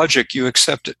accept logic, you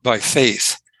accept it by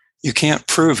faith. You can't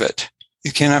prove it.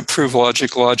 You cannot prove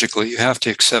logic logically. You have to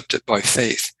accept it by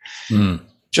faith.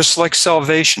 Just like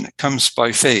salvation, it comes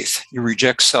by faith. You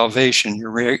reject salvation,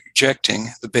 you're rejecting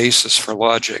the basis for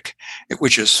logic,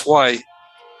 which is why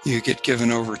you get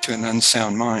given over to an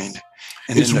unsound mind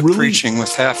and end up preaching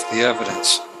with half the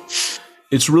evidence.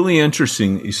 It's really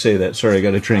interesting you say that. Sorry, I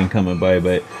got a train coming by,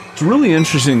 but it's really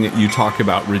interesting that you talk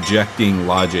about rejecting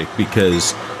logic,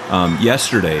 because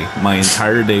yesterday my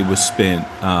entire day was spent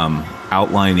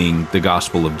outlining the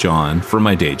Gospel of John for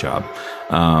my day job.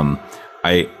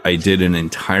 I did an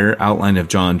entire outline of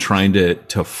John, trying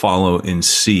to follow and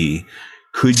see,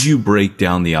 could you break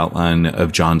down the outline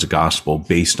of John's Gospel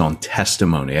based on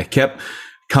testimony? I kept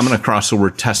coming across the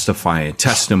word testify and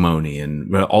testimony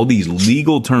and all these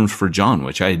legal terms for John,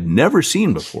 which I had never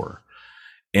seen before.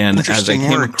 And as I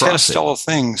came across test all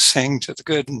things, saying to the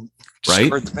good and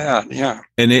discard the bad. Yeah.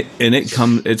 And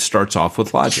it starts off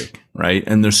with logic, right?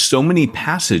 And there's so many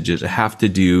passages that have to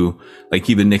do, like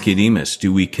even Nicodemus,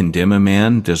 do we condemn a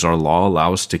man? Does our law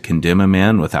allow us to condemn a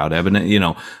man without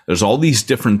evidence? There's all these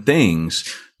different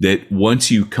things that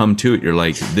once you come to it, you're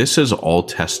like, this is all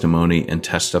testimony and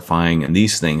testifying and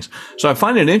these things. So I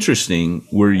find it interesting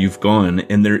where you've gone,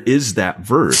 and there is that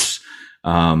verse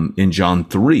in John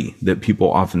 3 that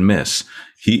people often miss.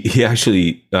 He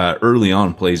actually early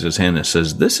on plays his hand and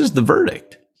says, this is the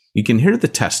verdict. You can hear the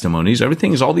testimonies.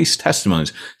 Everything is all these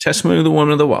testimonies. Testimony of the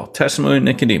woman of the well, testimony of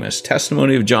Nicodemus,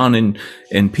 testimony of John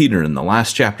and Peter in the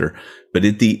last chapter. But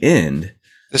at the end,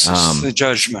 this is the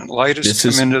judgment. Light has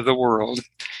come into the world,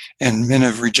 and men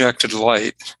have rejected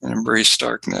light and embraced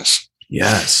darkness.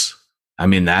 Yes. I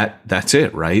mean, that's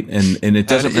it, right? And it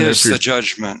doesn't matter. That is the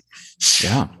judgment.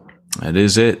 Yeah. That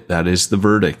is it. That is the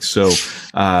verdict. So,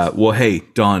 well, hey,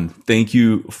 Don, thank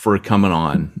you for coming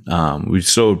on. We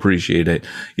so appreciate it.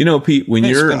 Pete, when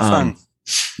you're, fun.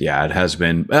 Yeah, it has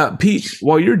been. Pete,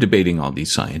 while you're debating all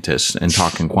these scientists and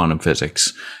talking quantum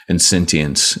physics and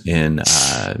sentience in,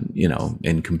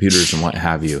 in computers and what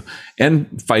have you,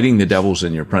 and fighting the devils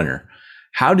in your printer,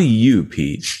 how do you,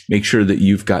 Pete, make sure that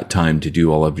you've got time to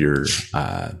do all of your,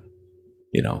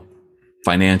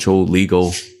 financial,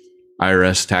 legal,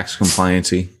 IRS tax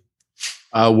compliancy?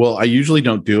 Well, I usually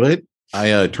don't do it.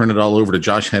 I turn it all over to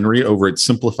Josh Henry over at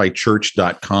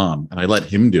simplifychurch.com, and I let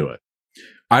him do it.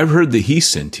 I've heard that he's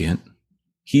sentient.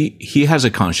 He has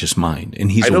a conscious mind, and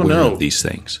he's aware of these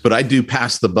things. But I do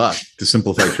pass the buck to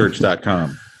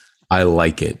simplifychurch.com. I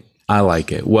like it.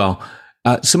 Well,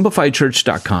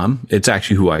 simplifychurch.com, it's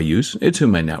actually who I use. It's who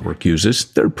my network uses.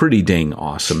 They're pretty dang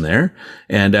awesome there,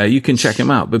 and you can check them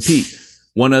out. But Pete,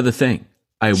 one other thing.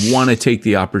 I want to take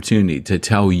the opportunity to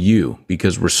tell you,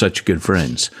 because we're such good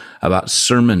friends, about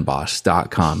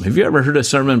sermonboss.com. Have you ever heard of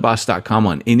sermonboss.com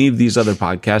on any of these other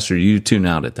podcasts, or you tune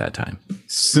out at that time?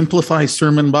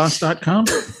 SimplifySermonBoss.com?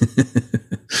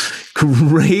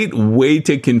 Great way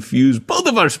to confuse both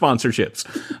of our sponsorships.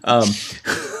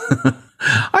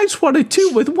 I swatted two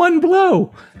with one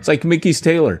blow. It's like Mickey's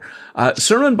Taylor.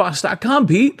 Sermonboss.com,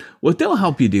 Pete, what they'll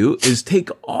help you do is take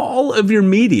all of your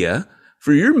media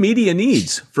for your media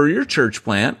needs, for your church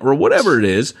plant or whatever it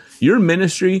is, your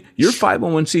ministry, your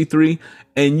 501c3,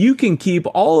 and you can keep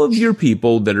all of your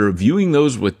people that are viewing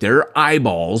those with their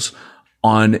eyeballs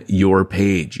on your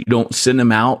page. You don't send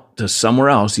them out to somewhere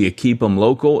else. You keep them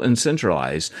local and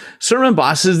centralized. Sermon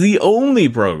Boss is the only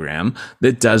program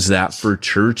that does that for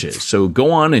churches. So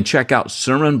go on and check out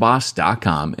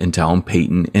sermonboss.com and tell them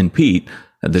Peyton and Pete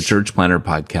at the Church Planter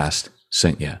Podcast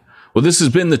sent you. Well, this has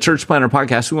been the Church Planter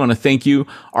Podcast. We want to thank you,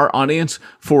 our audience,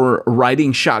 for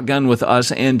riding shotgun with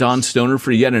us and Don Stoner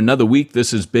for yet another week.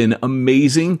 This has been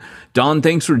amazing. Don,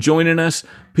 thanks for joining us.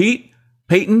 Pete,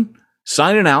 Peyton,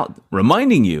 signing out,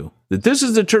 reminding you that this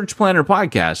is the Church Planter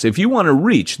Podcast. If you want to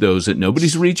reach those that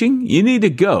nobody's reaching, you need to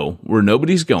go where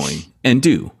nobody's going and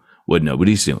do what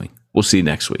nobody's doing. We'll see you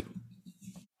next week.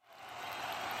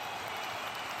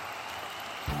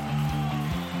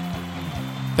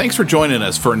 Thanks for joining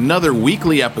us for another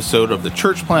weekly episode of the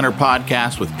Church Planter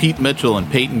Podcast with Pete Mitchell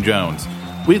and Peyton Jones.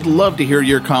 We'd love to hear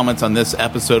your comments on this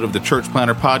episode of the Church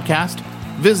Planter Podcast.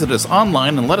 Visit us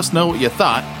online and let us know what you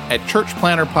thought at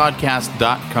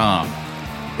churchplanterpodcast.com.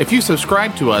 If you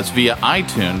subscribe to us via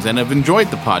iTunes and have enjoyed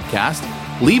the podcast,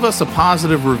 leave us a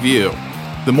positive review.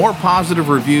 The more positive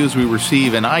reviews we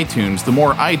receive in iTunes, the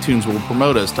more iTunes will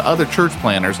promote us to other church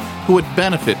planners who would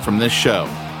benefit from this show.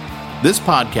 This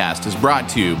podcast is brought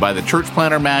to you by the Church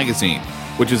Planter Magazine,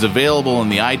 which is available in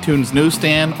the iTunes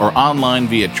newsstand or online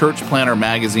via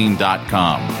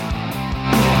churchplantermagazine.com.